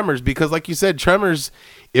against Tremors? Because like you said, Tremors,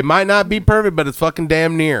 it might not be perfect, but it's fucking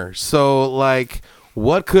damn near. So like,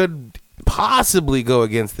 what could possibly go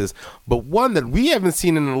against this? But one that we haven't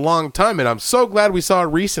seen in a long time, and I'm so glad we saw it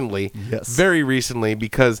recently. Yes. Very recently,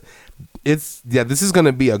 because this is going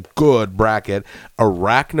to be a good bracket.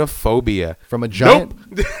 Arachnophobia. From a giant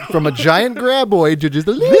from a giant graboid to just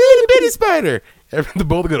a little bitty spider. They're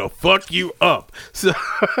both going to fuck you up. So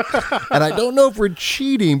and I don't know if we're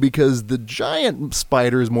cheating because the giant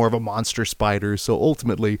spider is more of a monster spider. So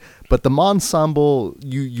ultimately, but the Monsemble,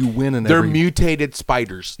 you win in they're mutated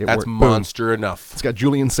spiders. That's monster enough. It's got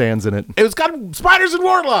Julian Sands in it. It's got spiders and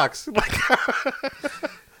warlocks.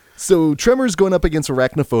 So Tremors going up against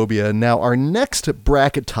Arachnophobia. Now our next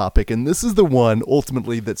bracket topic, and this is the one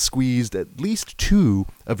ultimately that squeezed at least two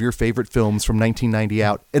of your favorite films from 1990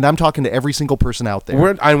 out. And I'm talking to every single person out there.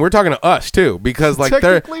 We're talking to us too, because like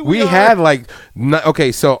we had like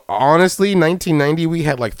okay, so honestly, 1990 we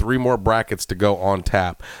had like 3 more brackets to go on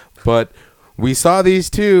tap, but we saw these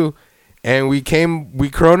two. And we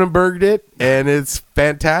Cronenberged it, and it's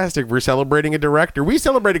fantastic. We're celebrating a director. We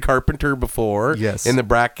celebrated Carpenter before in the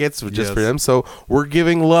brackets, just for them. So we're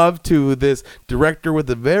giving love to this director with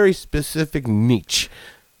a very specific niche.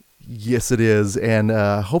 Yes, it is. And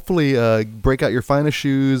hopefully break out your finest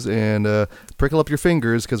shoes and prickle up your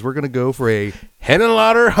fingers, because we're going to go for a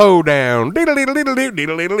Henenlotter hoedown.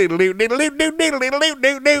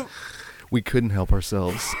 We couldn't help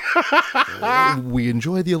ourselves. We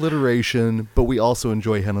enjoy the alliteration, but we also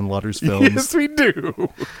enjoy Henenlotter's films. Yes, we do.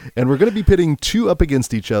 And we're going to be pitting two up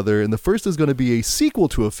against each other. And the first is going to be a sequel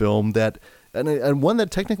to a film that, and one that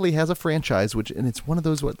technically has a franchise, and it's one of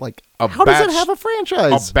those, how does it have a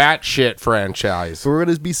franchise? A batshit franchise. So we're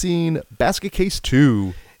going to be seeing Basket Case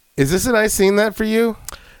 2. Is this an I've seen that for you?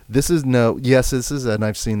 This is and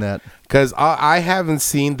I've seen that. Because I haven't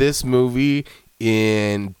seen this movie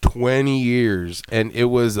in 20 years, and it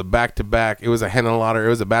was a back-to-back. It was a Henenlotter. It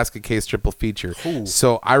was a Basket Case triple feature. Ooh.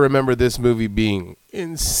 So I remember this movie being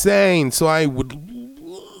insane. So I would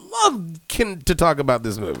love to talk about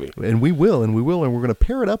this movie. And we will, and we're going to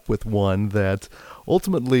pair it up with one that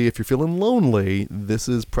ultimately, if you're feeling lonely, this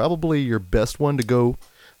is probably your best one to go.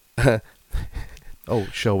 Oh,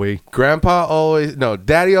 shall we?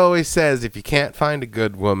 Daddy always says, if you can't find a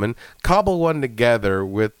good woman, cobble one together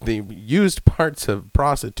with the used parts of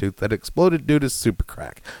prostitute that exploded due to super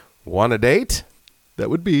crack. Want a date?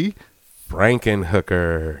 That would be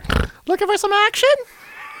Frankenhooker. Looking for some action?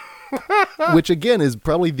 Which again is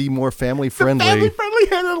probably the more family friendly. Family-friendly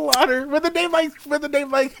Henenlotter. With a name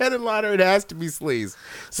like Henenlotter, it has to be sleaze.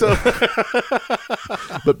 So,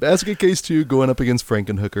 but Basket Case 2 going up against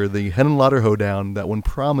Frankenhooker, the Henenlotter hoedown. That one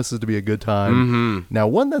promises to be a good time. Mm-hmm. Now,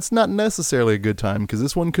 one that's not necessarily a good time, because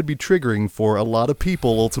this one could be triggering for a lot of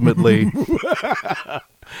people. Ultimately,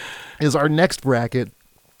 is our next bracket,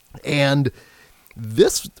 and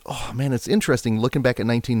this, it's interesting looking back at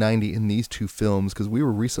 1990 in these two films, because we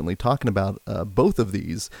were recently talking about both of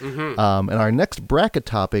these. Mm-hmm. And our next bracket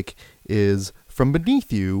topic is From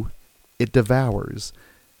Beneath You, It Devours.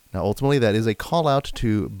 Now, ultimately, that is a call out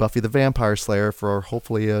to Buffy the Vampire Slayer. For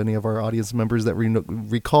hopefully any of our audience members that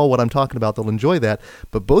recall what I'm talking about, they'll enjoy that.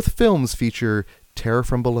 But both films feature Terror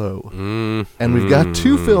from Below. Mm-hmm. And we've got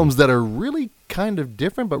two films that are really kind of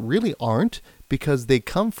different, but really aren't, because they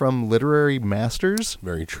come from literary masters.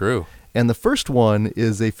 Very true. And the first one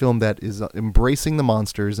is a film that is embracing the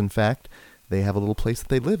monsters. In fact, they have a little place that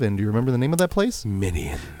they live in. Do you remember the name of that place?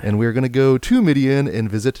 Midian. And we're going to go to Midian and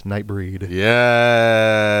visit Nightbreed.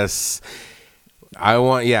 Yes.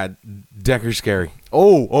 Decker Scary.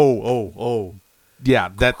 Oh. Yeah,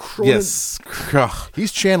 yes.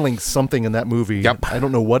 He's channeling something in that movie. Yep. I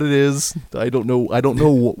don't know what it is. I don't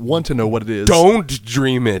want to know what it is. Don't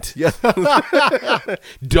dream it. Yeah.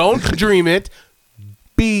 Don't dream it.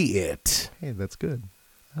 Be it. Hey, that's good.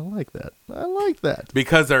 I like that.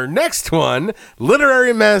 Because our next one,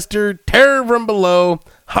 literary master, Terror from Below.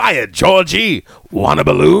 Hiya, Georgie. Want a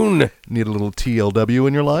balloon? Need a little TLW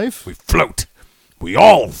in your life? We float. We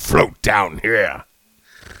all float down here.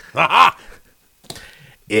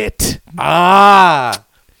 It.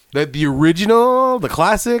 The original, the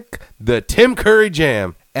classic, the Tim Curry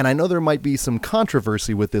Jam. And I know there might be some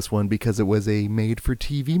controversy with this one because it was a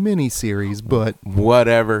made-for-TV miniseries, but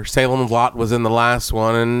Whatever. Salem's Lot was in the last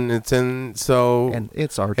one, and it's in, so... and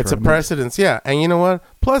it's our It's a tournament. precedence, yeah. And you know what?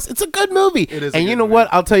 Plus, it's a good movie. It is a And good you know movie. what?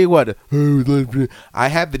 I'll tell you what. I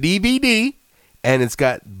have the DVD, and it's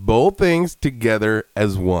got both things together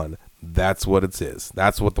as one. That's what it is.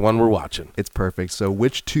 That's what the one we're watching. It's perfect. So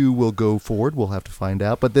which two will go forward, we'll have to find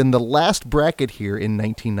out. But then the last bracket here in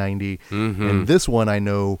 1990, and this one I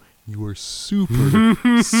know you are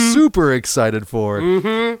super excited for.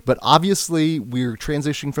 But obviously, we're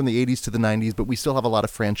transitioning from the 80s to the 90s, but we still have a lot of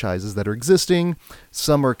franchises that are existing.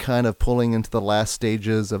 Some are kind of pulling into the last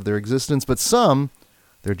stages of their existence, but some,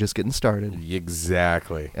 they're just getting started.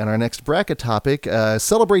 Exactly. And our next bracket topic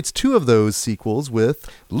celebrates two of those sequels with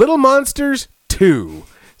Little Monsters 2.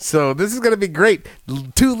 So this is going to be great.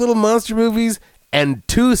 Two Little Monster movies and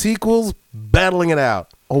two sequels battling it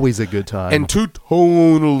out. always a good time. And two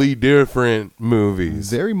totally different movies.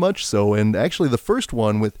 Very much so. And actually, the first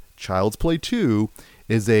one with Child's Play 2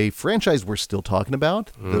 is a franchise we're still talking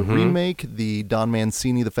about. The remake, the Don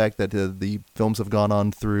Mancini, the fact that the films have gone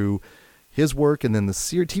on through his work, and then the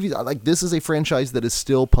series TV. Like, this is a franchise that is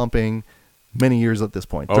still pumping many years at this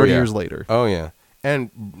point, 30 years later. Oh, yeah.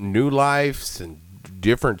 And new lives and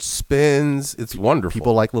different spins. It's wonderful.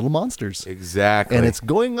 People like Little Monsters. Exactly. And it's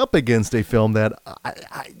going up against a film that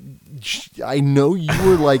I know you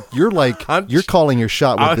were like, you're calling your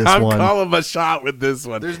shot with this I'm one. calling my shot with this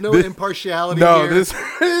one. There's no impartiality No, here.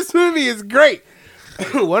 this movie is great.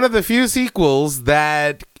 One of the few sequels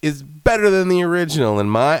that is better than the original in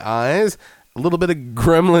my eyes. A little bit of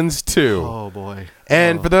Gremlins 2. Oh, boy.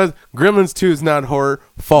 And for those, Gremlins 2 is not horror.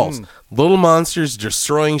 False. Little monsters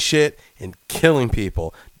destroying shit and killing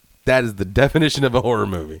people. That is the definition of a horror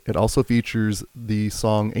movie. It also features the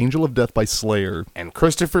song Angel of Death by Slayer. And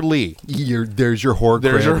Christopher Lee. There's your horror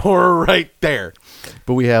There's cred. your horror right there.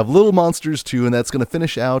 But we have Little Monsters 2, and that's going to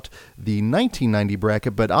finish out the 1990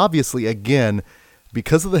 bracket. But obviously, again,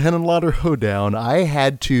 because of the Henenlotter Hoedown, I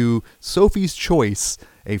had to Sophie's Choice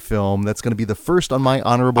a film that's going to be the first on my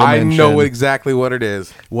honorable mention. I know exactly what it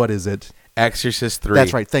is. What is it? Exorcist 3.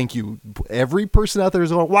 That's right. Thank you. Every person out there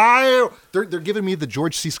is going, why? They're giving me the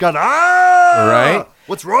George C. Scott. Right?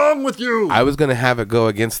 What's wrong with you? I was going to have it go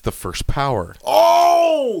against The First Power.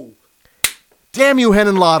 Oh! Damn you,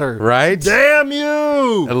 Henenlotter. Right? Damn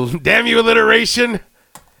you. Damn you, alliteration.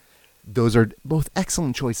 Those are both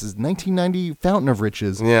excellent choices. 1990 Fountain of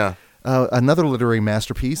Riches. Yeah. Another literary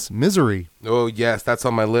masterpiece, Misery. Oh, yes, that's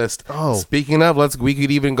on my list. Oh. Speaking of, we could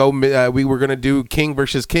even go, we were going to do King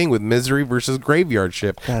versus King with Misery versus Graveyard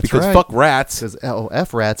Ship. That's because right. fuck rats. Says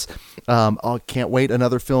F rats. I can't wait.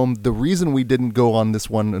 Another film. The reason we didn't go on this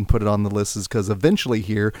one and put it on the list is because eventually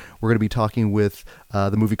here we're going to be talking with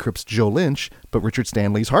the movie Crips Joe Lynch, but Richard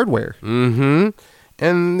Stanley's Hardware. Mm-hmm.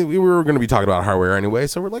 And we were going to be talking about Hardware anyway,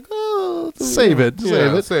 so we're like, oh, Save it.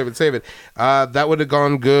 That would have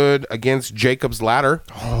gone good against Jacob's Ladder.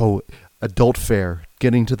 Oh, Adult Fare.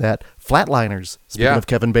 Getting to that. Flatliners. Speaking of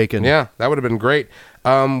Kevin Bacon. Yeah, that would have been great.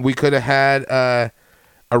 We could have had a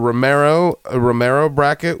Romero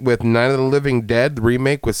bracket with Night of the Living Dead, the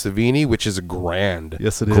remake with Savini, which is grand.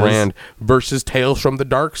 Yes, it is. Grand versus Tales from the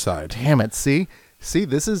Dark Side. Damn it. See,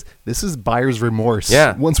 this is buyer's remorse.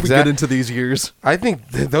 Yeah, Once we get into these years. I think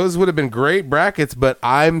those would have been great brackets, but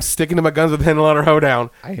I'm sticking to my guns with Henenlotter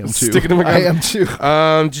Hoedown. I am too. Sticking to my guns. I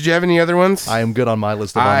am too. Did you have any other ones? I am good on my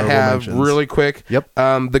list of I honorable have mentions. really quick. Yep.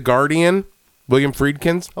 The Guardian, William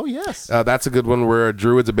Friedkin's. Oh, yes. That's a good one where a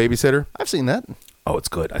druid's a babysitter. I've seen that. Oh, it's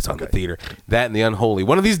good. I saw it in the theater. That and The Unholy.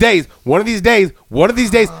 One of these days, that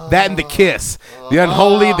and The Kiss. The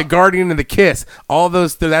Unholy, The Guardian, and The Kiss. All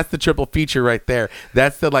those, that's the triple feature right there.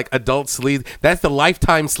 That's the adult sleaze. That's the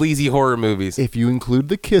Lifetime sleazy horror movies. If you include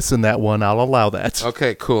the kiss in that one, I'll allow that.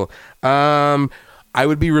 Okay, cool. I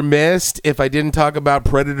would be remiss if I didn't talk about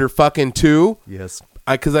Predator fucking 2. Yes.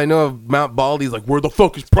 Because I know of Mount Baldy's like, where the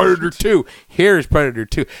fuck is Predator 2? Here's Predator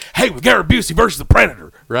 2. Hey, we got Busey versus the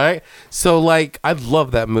Predator, right? So, I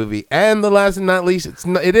love that movie. And the last and not least,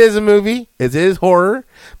 it is a movie. It is horror.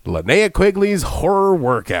 Linnea Quigley's Horror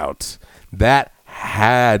Workout. That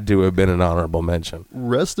had to have been an honorable mention.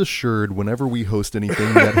 Rest assured, whenever we host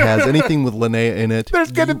anything that has anything with Linnea in it,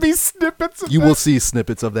 There's going to be snippets of you that. will see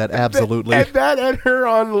snippets of that, absolutely. And that and her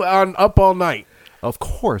on Up All Night. Of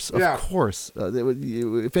course. Yeah.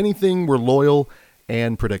 If anything, we're loyal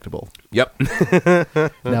and predictable. Yep.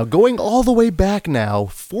 Now, going all the way back now,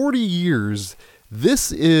 40 years,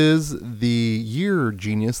 This is the year,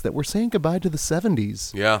 Genius, that we're saying goodbye to the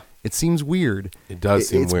 70s. Yeah. It seems weird. It does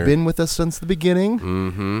seem weird. It's been with us since the beginning.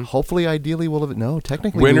 Mm-hmm. Hopefully, ideally, we'll have it. No,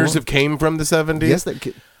 technically. Winners have came from the 70s? Yes,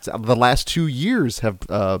 the last 2 years have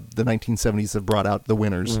the 1970s have brought out the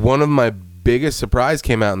winners. One of my biggest surprise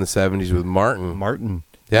came out in the 70s with Martin.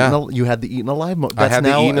 Yeah. You had the Eaten Alive moment. I had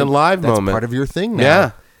the Eaten Alive moment. That's part of your thing now.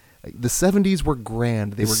 Yeah. The 70s were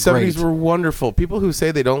grand. They were The 70s great. were wonderful. People who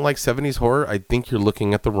say they don't like 70s horror, I think you're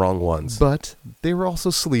looking at the wrong ones. But they were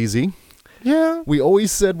also sleazy. Yeah. We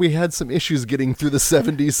always said we had some issues getting through the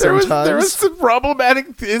 70s sometimes. There was some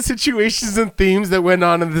problematic situations and themes that went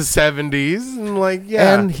on in the 70s. And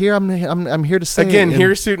And here I'm here to say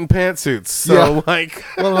again, suit and pantsuits. So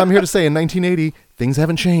well, I'm here to say in 1980 things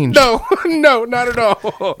haven't changed. No, not at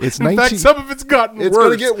all. It's in fact, some of it's gotten worse. It's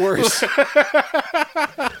going to get worse.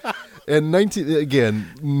 And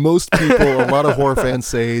most people, a lot of horror fans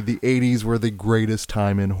say the 80s were the greatest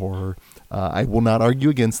time in horror. I will not argue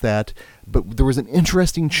against that, but there was an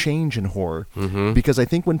interesting change in horror because I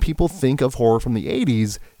think when people think of horror from the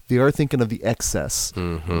 80s, they are thinking of the excess,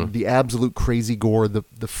 the absolute crazy gore, the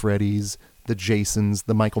Freddys, the Jasons,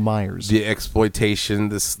 the Michael Myers, the exploitation,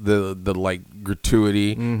 the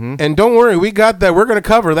gratuity, and don't worry, we got that. We're going to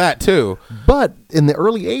cover that too. But in the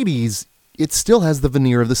early 80s, it still has the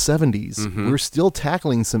veneer of the 70s. We're still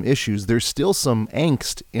tackling some issues. There's still some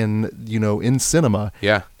angst in cinema.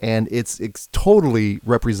 Yeah. And it's totally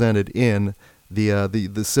represented in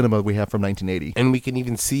the cinema we have from 1980. And we can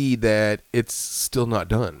even see that it's still not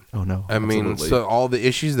done. Oh no. I mean, so a lot of the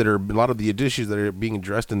issues that are being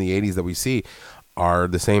addressed in the 80s that we see are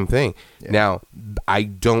the same thing. Yeah. Now, I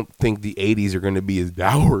don't think the 80s are going to be as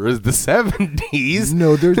dour as the 70s.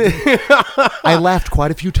 No, I laughed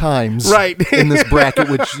quite a few times in this bracket,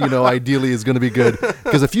 which, ideally is going to be good.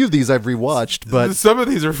 Because a few of these I've rewatched, but some of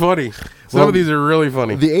these are funny. Some of these are really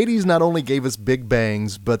funny. The 80s not only gave us big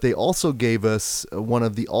bangs, but they also gave us one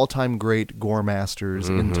of the all-time great gore masters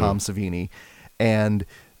in Tom Savini. And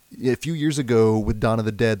a few years ago with Dawn of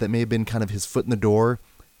the Dead, that may have been kind of his foot in the door.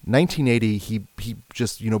 1980, he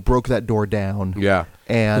just broke that door down. Yeah,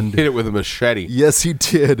 and hit it with a machete. Yes, he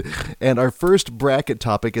did. And our first bracket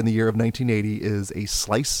topic in the year of 1980 is A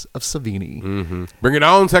Slice of Savini. Bring it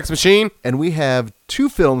on, Sex Machine. And we have two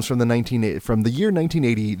films from the year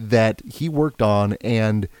 1980 that he worked on,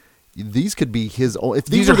 and these could be his own. If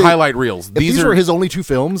these are highlight reels. If these were his only two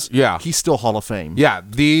films, he's still Hall of Fame. Yeah,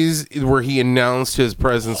 these where he announced his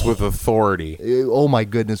presence with authority. Oh my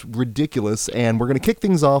goodness, ridiculous. And we're going to kick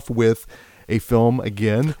things off with a film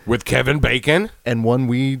again. With Kevin Bacon. And one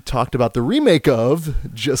we talked about the remake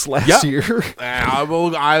of just last year. I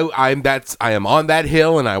am on that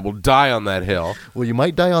hill and I will die on that hill. Well, you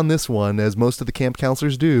might die on this one, as most of the camp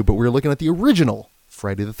counselors do, but we're looking at the original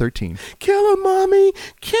Friday the 13th. Kill him, mommy!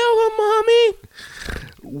 Kill him, mommy!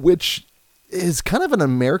 Which is kind of an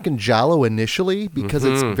American giallo initially because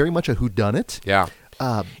it's very much a whodunit. Yeah.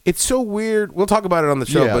 It's so weird. We'll talk about it on the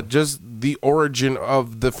show, but just the origin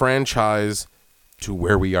of the franchise to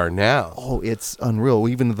where we are now. Oh, it's unreal.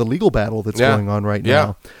 Even the legal battle that's going on right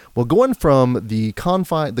now. Well, going from the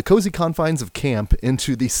cozy confines of camp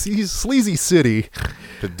into the sleazy city.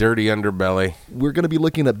 The dirty underbelly. We're going to be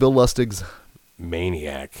looking at Bill Lustig's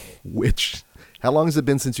Maniac. Which, how long has it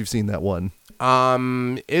been since you've seen that one?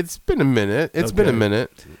 It's been a minute. It's been a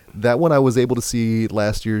minute. That one I was able to see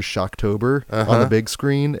last year's Shocktober on the big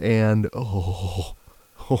screen, and on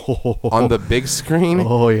the big screen?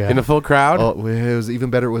 Oh, yeah. In a full crowd? Oh, it was even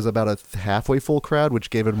better. It was about a halfway full crowd, which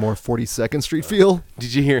gave it a more 42nd Street feel.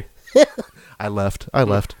 Did you hear? I left.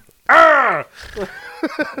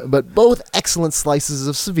 But both excellent slices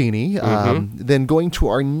of Savini. Then going to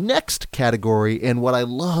our next category, and what I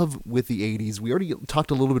love with the 80s, we already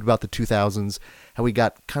talked a little bit about the 2000s, how we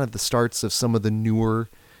got kind of the starts of some of the newer,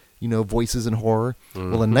 voices in horror.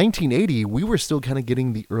 Well, in 1980, we were still kind of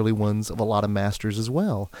getting the early ones of a lot of masters as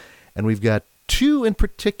well. And we've got two in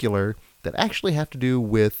particular that actually have to do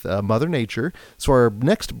with Mother Nature. So our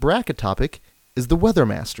next bracket topic is the Weather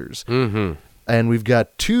Masters. And we've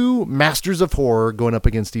got two masters of horror going up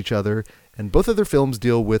against each other, and both of their films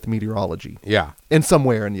deal with meteorology. Yeah. In some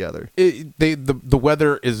way or in the other. The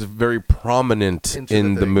weather is very prominent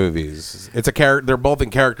in the movies. It's they're both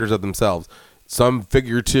in characters of themselves. Some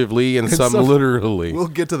figuratively and some literally. We'll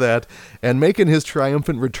get to that. And making his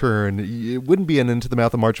triumphant return, it wouldn't be an Into the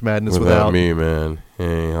Mouth of March Madness without me, man.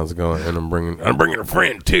 Hey, how's it going? And I'm bringing a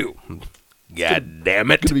friend too. God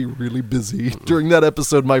damn it. Going to be really busy during that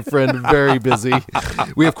episode, my friend. Very busy.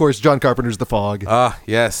 We, of course, John Carpenter's The Fog.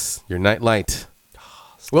 Yes. Your Night Light.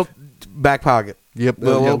 Well, Back Pocket. Yep.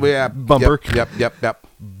 Bumper. Yep.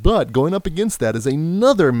 But going up against that is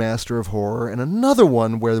another master of horror and another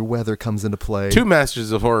one where the weather comes into play. Two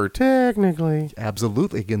masters of horror, technically.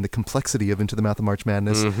 Absolutely. Again, the complexity of Into the Mouth of March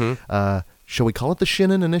Madness. Shall we call it the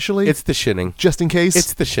Shinnin initially? It's the Shinning. Just in case?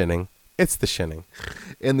 It's the Shinning. It's the Shinning.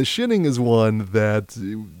 And the Shinning is one that,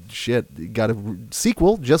 got a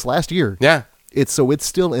sequel just last year. Yeah. It's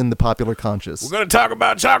still in the popular conscious. We're going to talk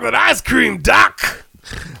about chocolate ice cream, Doc.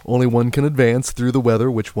 Only one can advance through the weather.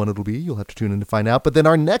 Which one it'll be, you'll have to tune in to find out. But then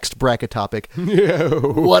our next bracket topic,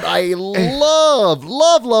 what I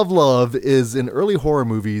love is in early horror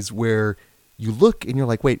movies where you look and you're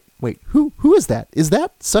like, wait, who is that? Is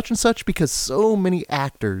that such and such? Because so many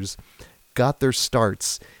actors got their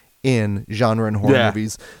starts in genre and horror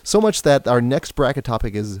movies. So much that our next bracket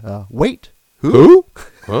topic is, wait, who?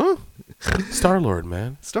 Huh? Star-Lord,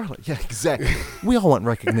 man. Star-Lord, yeah, exactly. We all want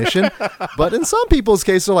recognition. But in some people's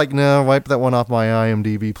case, they're like, no, wipe that one off my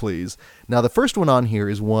IMDb, please. Now, the first one on here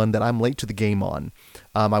is one that I'm late to the game on.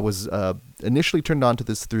 I was initially turned on to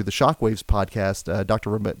this through the Shockwaves podcast.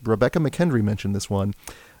 Dr. Rebecca McHenry mentioned this one.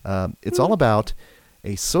 It's all about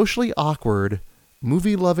a socially awkward,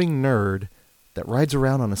 movie-loving nerd that rides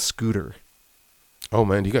around on a scooter. Oh,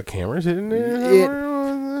 man, you got cameras in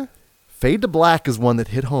there? Fade to Black is one that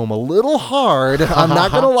hit home a little hard. I'm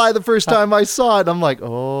not going to lie, the first time I saw it, I'm like,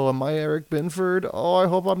 oh, am I Eric Binford? Oh, I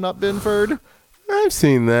hope I'm not Binford. I've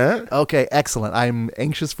seen that. Okay, excellent. I'm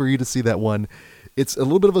anxious for you to see that one. It's a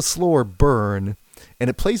little bit of a slower burn, and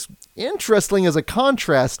it plays interesting as a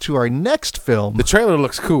contrast to our next film. The trailer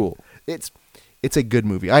looks cool. It's a good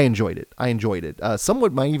movie. I enjoyed it.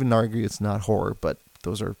 Someone might even argue it's not horror, but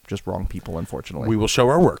those are just wrong people, unfortunately. We will show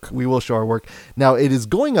our work. Now, it is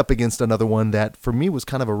going up against another one that, for me, was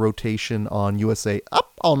kind of a rotation on USA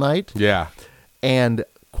Up All Night. Yeah. And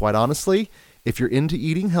quite honestly, if you're into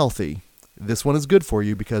eating healthy, this one is good for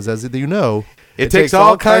you because, as you know, it takes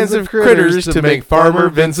all kinds of critters to make Farmer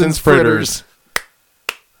Vincent's fritters.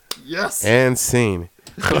 Yes. And scene.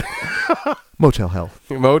 Motel Hell.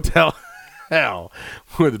 Motel Hell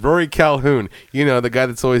with Rory Calhoun. You know, the guy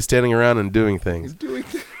that's always standing around and doing things.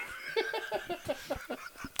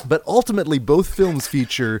 But ultimately, both films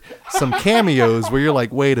feature some cameos where you're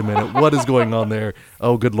like, wait a minute, what is going on there?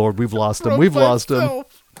 Oh, good Lord, we've lost him.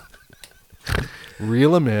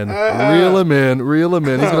 Reel him in. He's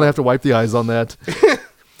going to have to wipe the eyes on that.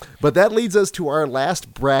 But that leads us to our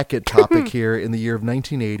last bracket topic here in the year of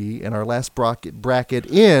 1980 and our last bracket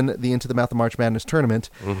in the Into the Mouth of March Madness tournament.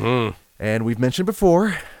 Mm-hmm. And we've mentioned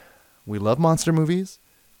before, we love monster movies,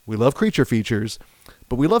 we love creature features,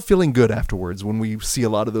 but we love feeling good afterwards when we see a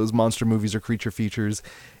lot of those monster movies or creature features.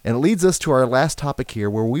 And it leads us to our last topic here,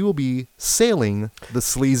 where we will be sailing the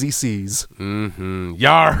sleazy seas. Mm-hmm.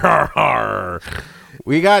 Yar.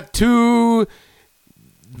 We got two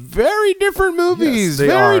very different movies.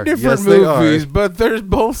 But there's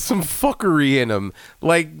both some fuckery in them.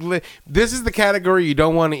 Like, this is the category you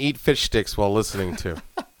don't want to eat fish sticks while listening to.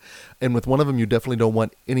 And with one of them, you definitely don't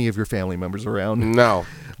want any of your family members around. No.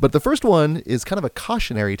 But the first one is kind of a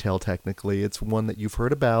cautionary tale, technically. It's one that you've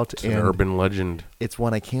heard about. It's an urban legend. It's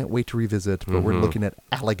one I can't wait to revisit, but we're looking at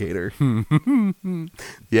Alligator.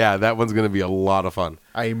 Yeah, that one's going to be a lot of fun.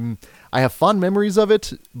 I have fond memories of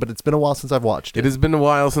it, but it's been a while since I've watched it. It has been a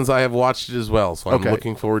while since I have watched it as well, so I'm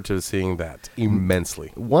looking forward to seeing that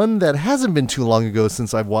immensely. One that hasn't been too long ago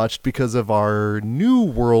since I've watched because of our new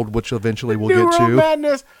world, which eventually we'll get to. New World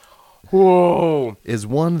Madness! Whoa! Is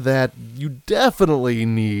one that you definitely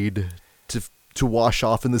need to wash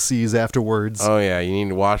off in the seas afterwards. Oh yeah, you need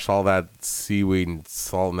to wash all that seaweed and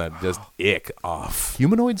salt and that just ick off.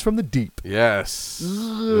 Humanoids from the deep. Yes.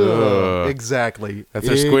 Exactly. That's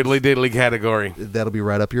a squiddly diddly category. That'll be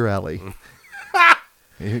right up your alley.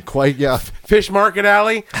 Quite, yeah. Fish Market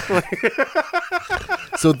Alley.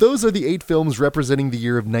 So those are the 8 films representing the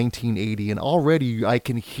year of 1980, and already I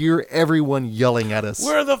can hear everyone yelling at us.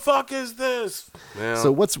 Where the fuck is this? Yeah.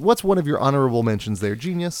 So what's one of your honorable mentions there,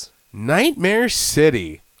 Genius? Nightmare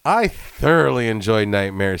City. I thoroughly enjoyed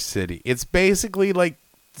Nightmare City. It's basically like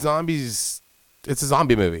zombies. It's a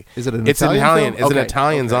zombie movie. Is it an It's Italian Italian. film? It's an Okay.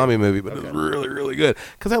 Italian zombie movie, but it's really, really good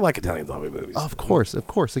because I like Italian zombie movies. Of course.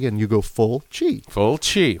 Again, you go full chi. Full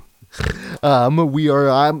chi. We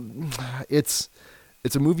are. It's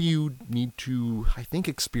a movie you need to, I think,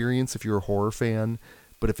 experience if you're a horror fan.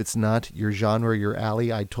 But if it's not your genre, your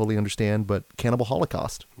alley, I totally understand. But Cannibal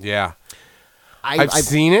Holocaust. Yeah. I've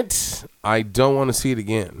seen it. I don't want to see it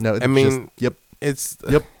again. No, I mean, yep. It's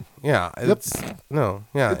Yep. Yeah, it's no,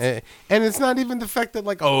 yeah, and it's not even the fact that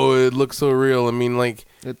like, oh, it looks so real. I mean, like,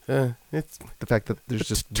 it's the fact that there's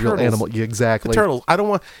just turtles. real animal. Yeah, exactly. The turtles. I don't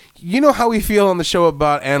want. You know how we feel on the show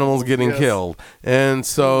about animals getting killed, and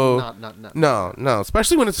so no,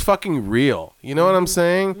 especially when it's fucking real. You know what I'm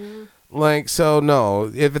saying? Like, so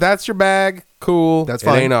no, if that's your bag, cool. That's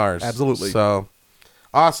fine. It ain't ours. Absolutely. So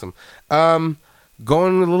awesome. Going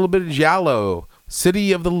a little bit of giallo.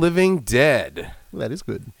 City of the Living Dead. Well, that is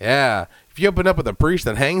good. Yeah. If you open up with a priest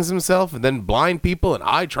that hangs himself and then blind people and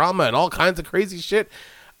eye trauma and all kinds of crazy shit,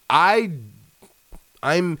 I'm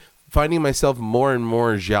finding myself more and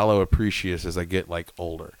more giallo appreciative as I get like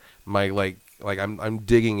older. I'm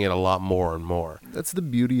digging it a lot more and more. That's the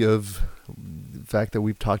beauty of the fact that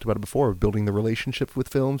we've talked about it before, of building the relationship with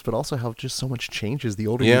films, but also how just so much changes the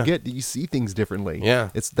older you get. You see things differently. Yeah.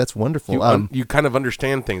 That's wonderful. You kind of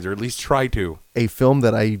understand things, or at least try to. A film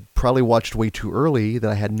that I probably watched way too early, that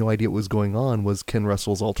I had no idea what was going on, was Ken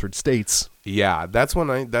Russell's Altered States. Yeah, that's one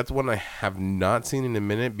I have not seen in a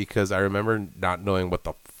minute, because I remember not knowing what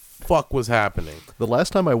the fuck was happening. The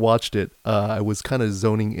last time I watched it, I was kind of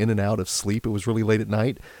zoning in and out of sleep. It was really late at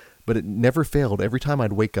night, but it never failed. Every time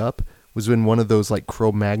I'd wake up was in one of those like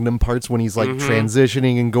Cro-Magnon parts when he's like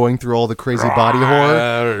transitioning and going through all the crazy body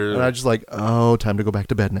horror. And I just like, oh, time to go back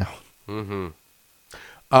to bed now.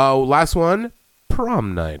 Last one,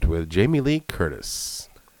 Prom Night with Jamie Lee Curtis.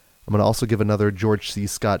 I'm going to also give another George C.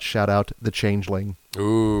 Scott shout out, The Changeling.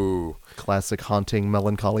 Ooh. Classic haunting,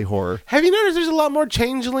 melancholy horror. Have you noticed there's a lot more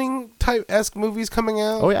Changeling type-esque movies coming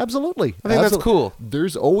out? Oh, yeah, absolutely. I think that's cool.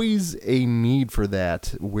 There's always a need for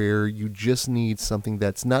that, where you just need something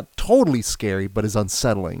that's not totally scary, but is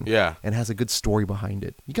unsettling. Yeah. And has a good story behind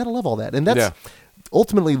it. You got to love all that. And that's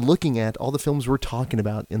ultimately looking at all the films we're talking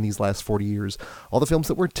about in these last 40 years, all the films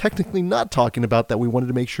that we're technically not talking about that we wanted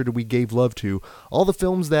to make sure that we gave love to, all the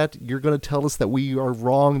films that you're going to tell us that we are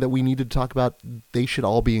wrong, that we need to talk about, they should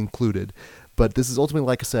all be included. But this is ultimately,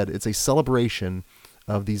 like I said, it's a celebration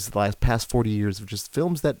of these past 40 years of just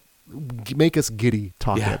films that make us giddy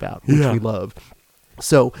talking about, which we love.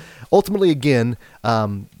 So ultimately, again,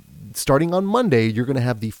 starting on Monday, you're going to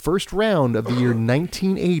have the first round of the year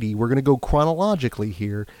 1980. We're going to go chronologically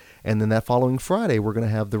here. And then that following Friday, we're going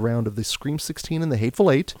to have the round of the Scream 16 and the Hateful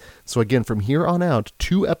Eight. So again, from here on out,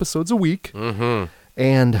 2 episodes a week.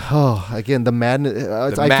 And again, the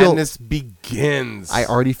madness. Madness begins. I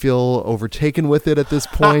already feel overtaken with it at this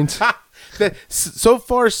point. So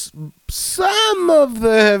far, some of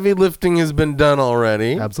the heavy lifting has been done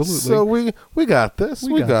already. Absolutely. So we got this.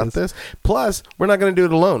 We got this. Plus, we're not going to do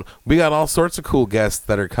it alone. We got all sorts of cool guests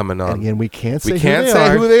that are coming on. And again, we can't say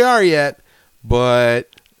who they are yet, but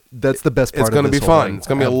that's the best part. It's going to be fun. It's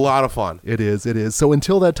going to be a lot of fun. It is. It is. So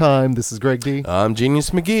until that time, this is Greg D. I'm Genius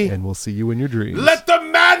McGee. And we'll see you in your dreams. Let the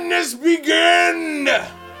madness begin!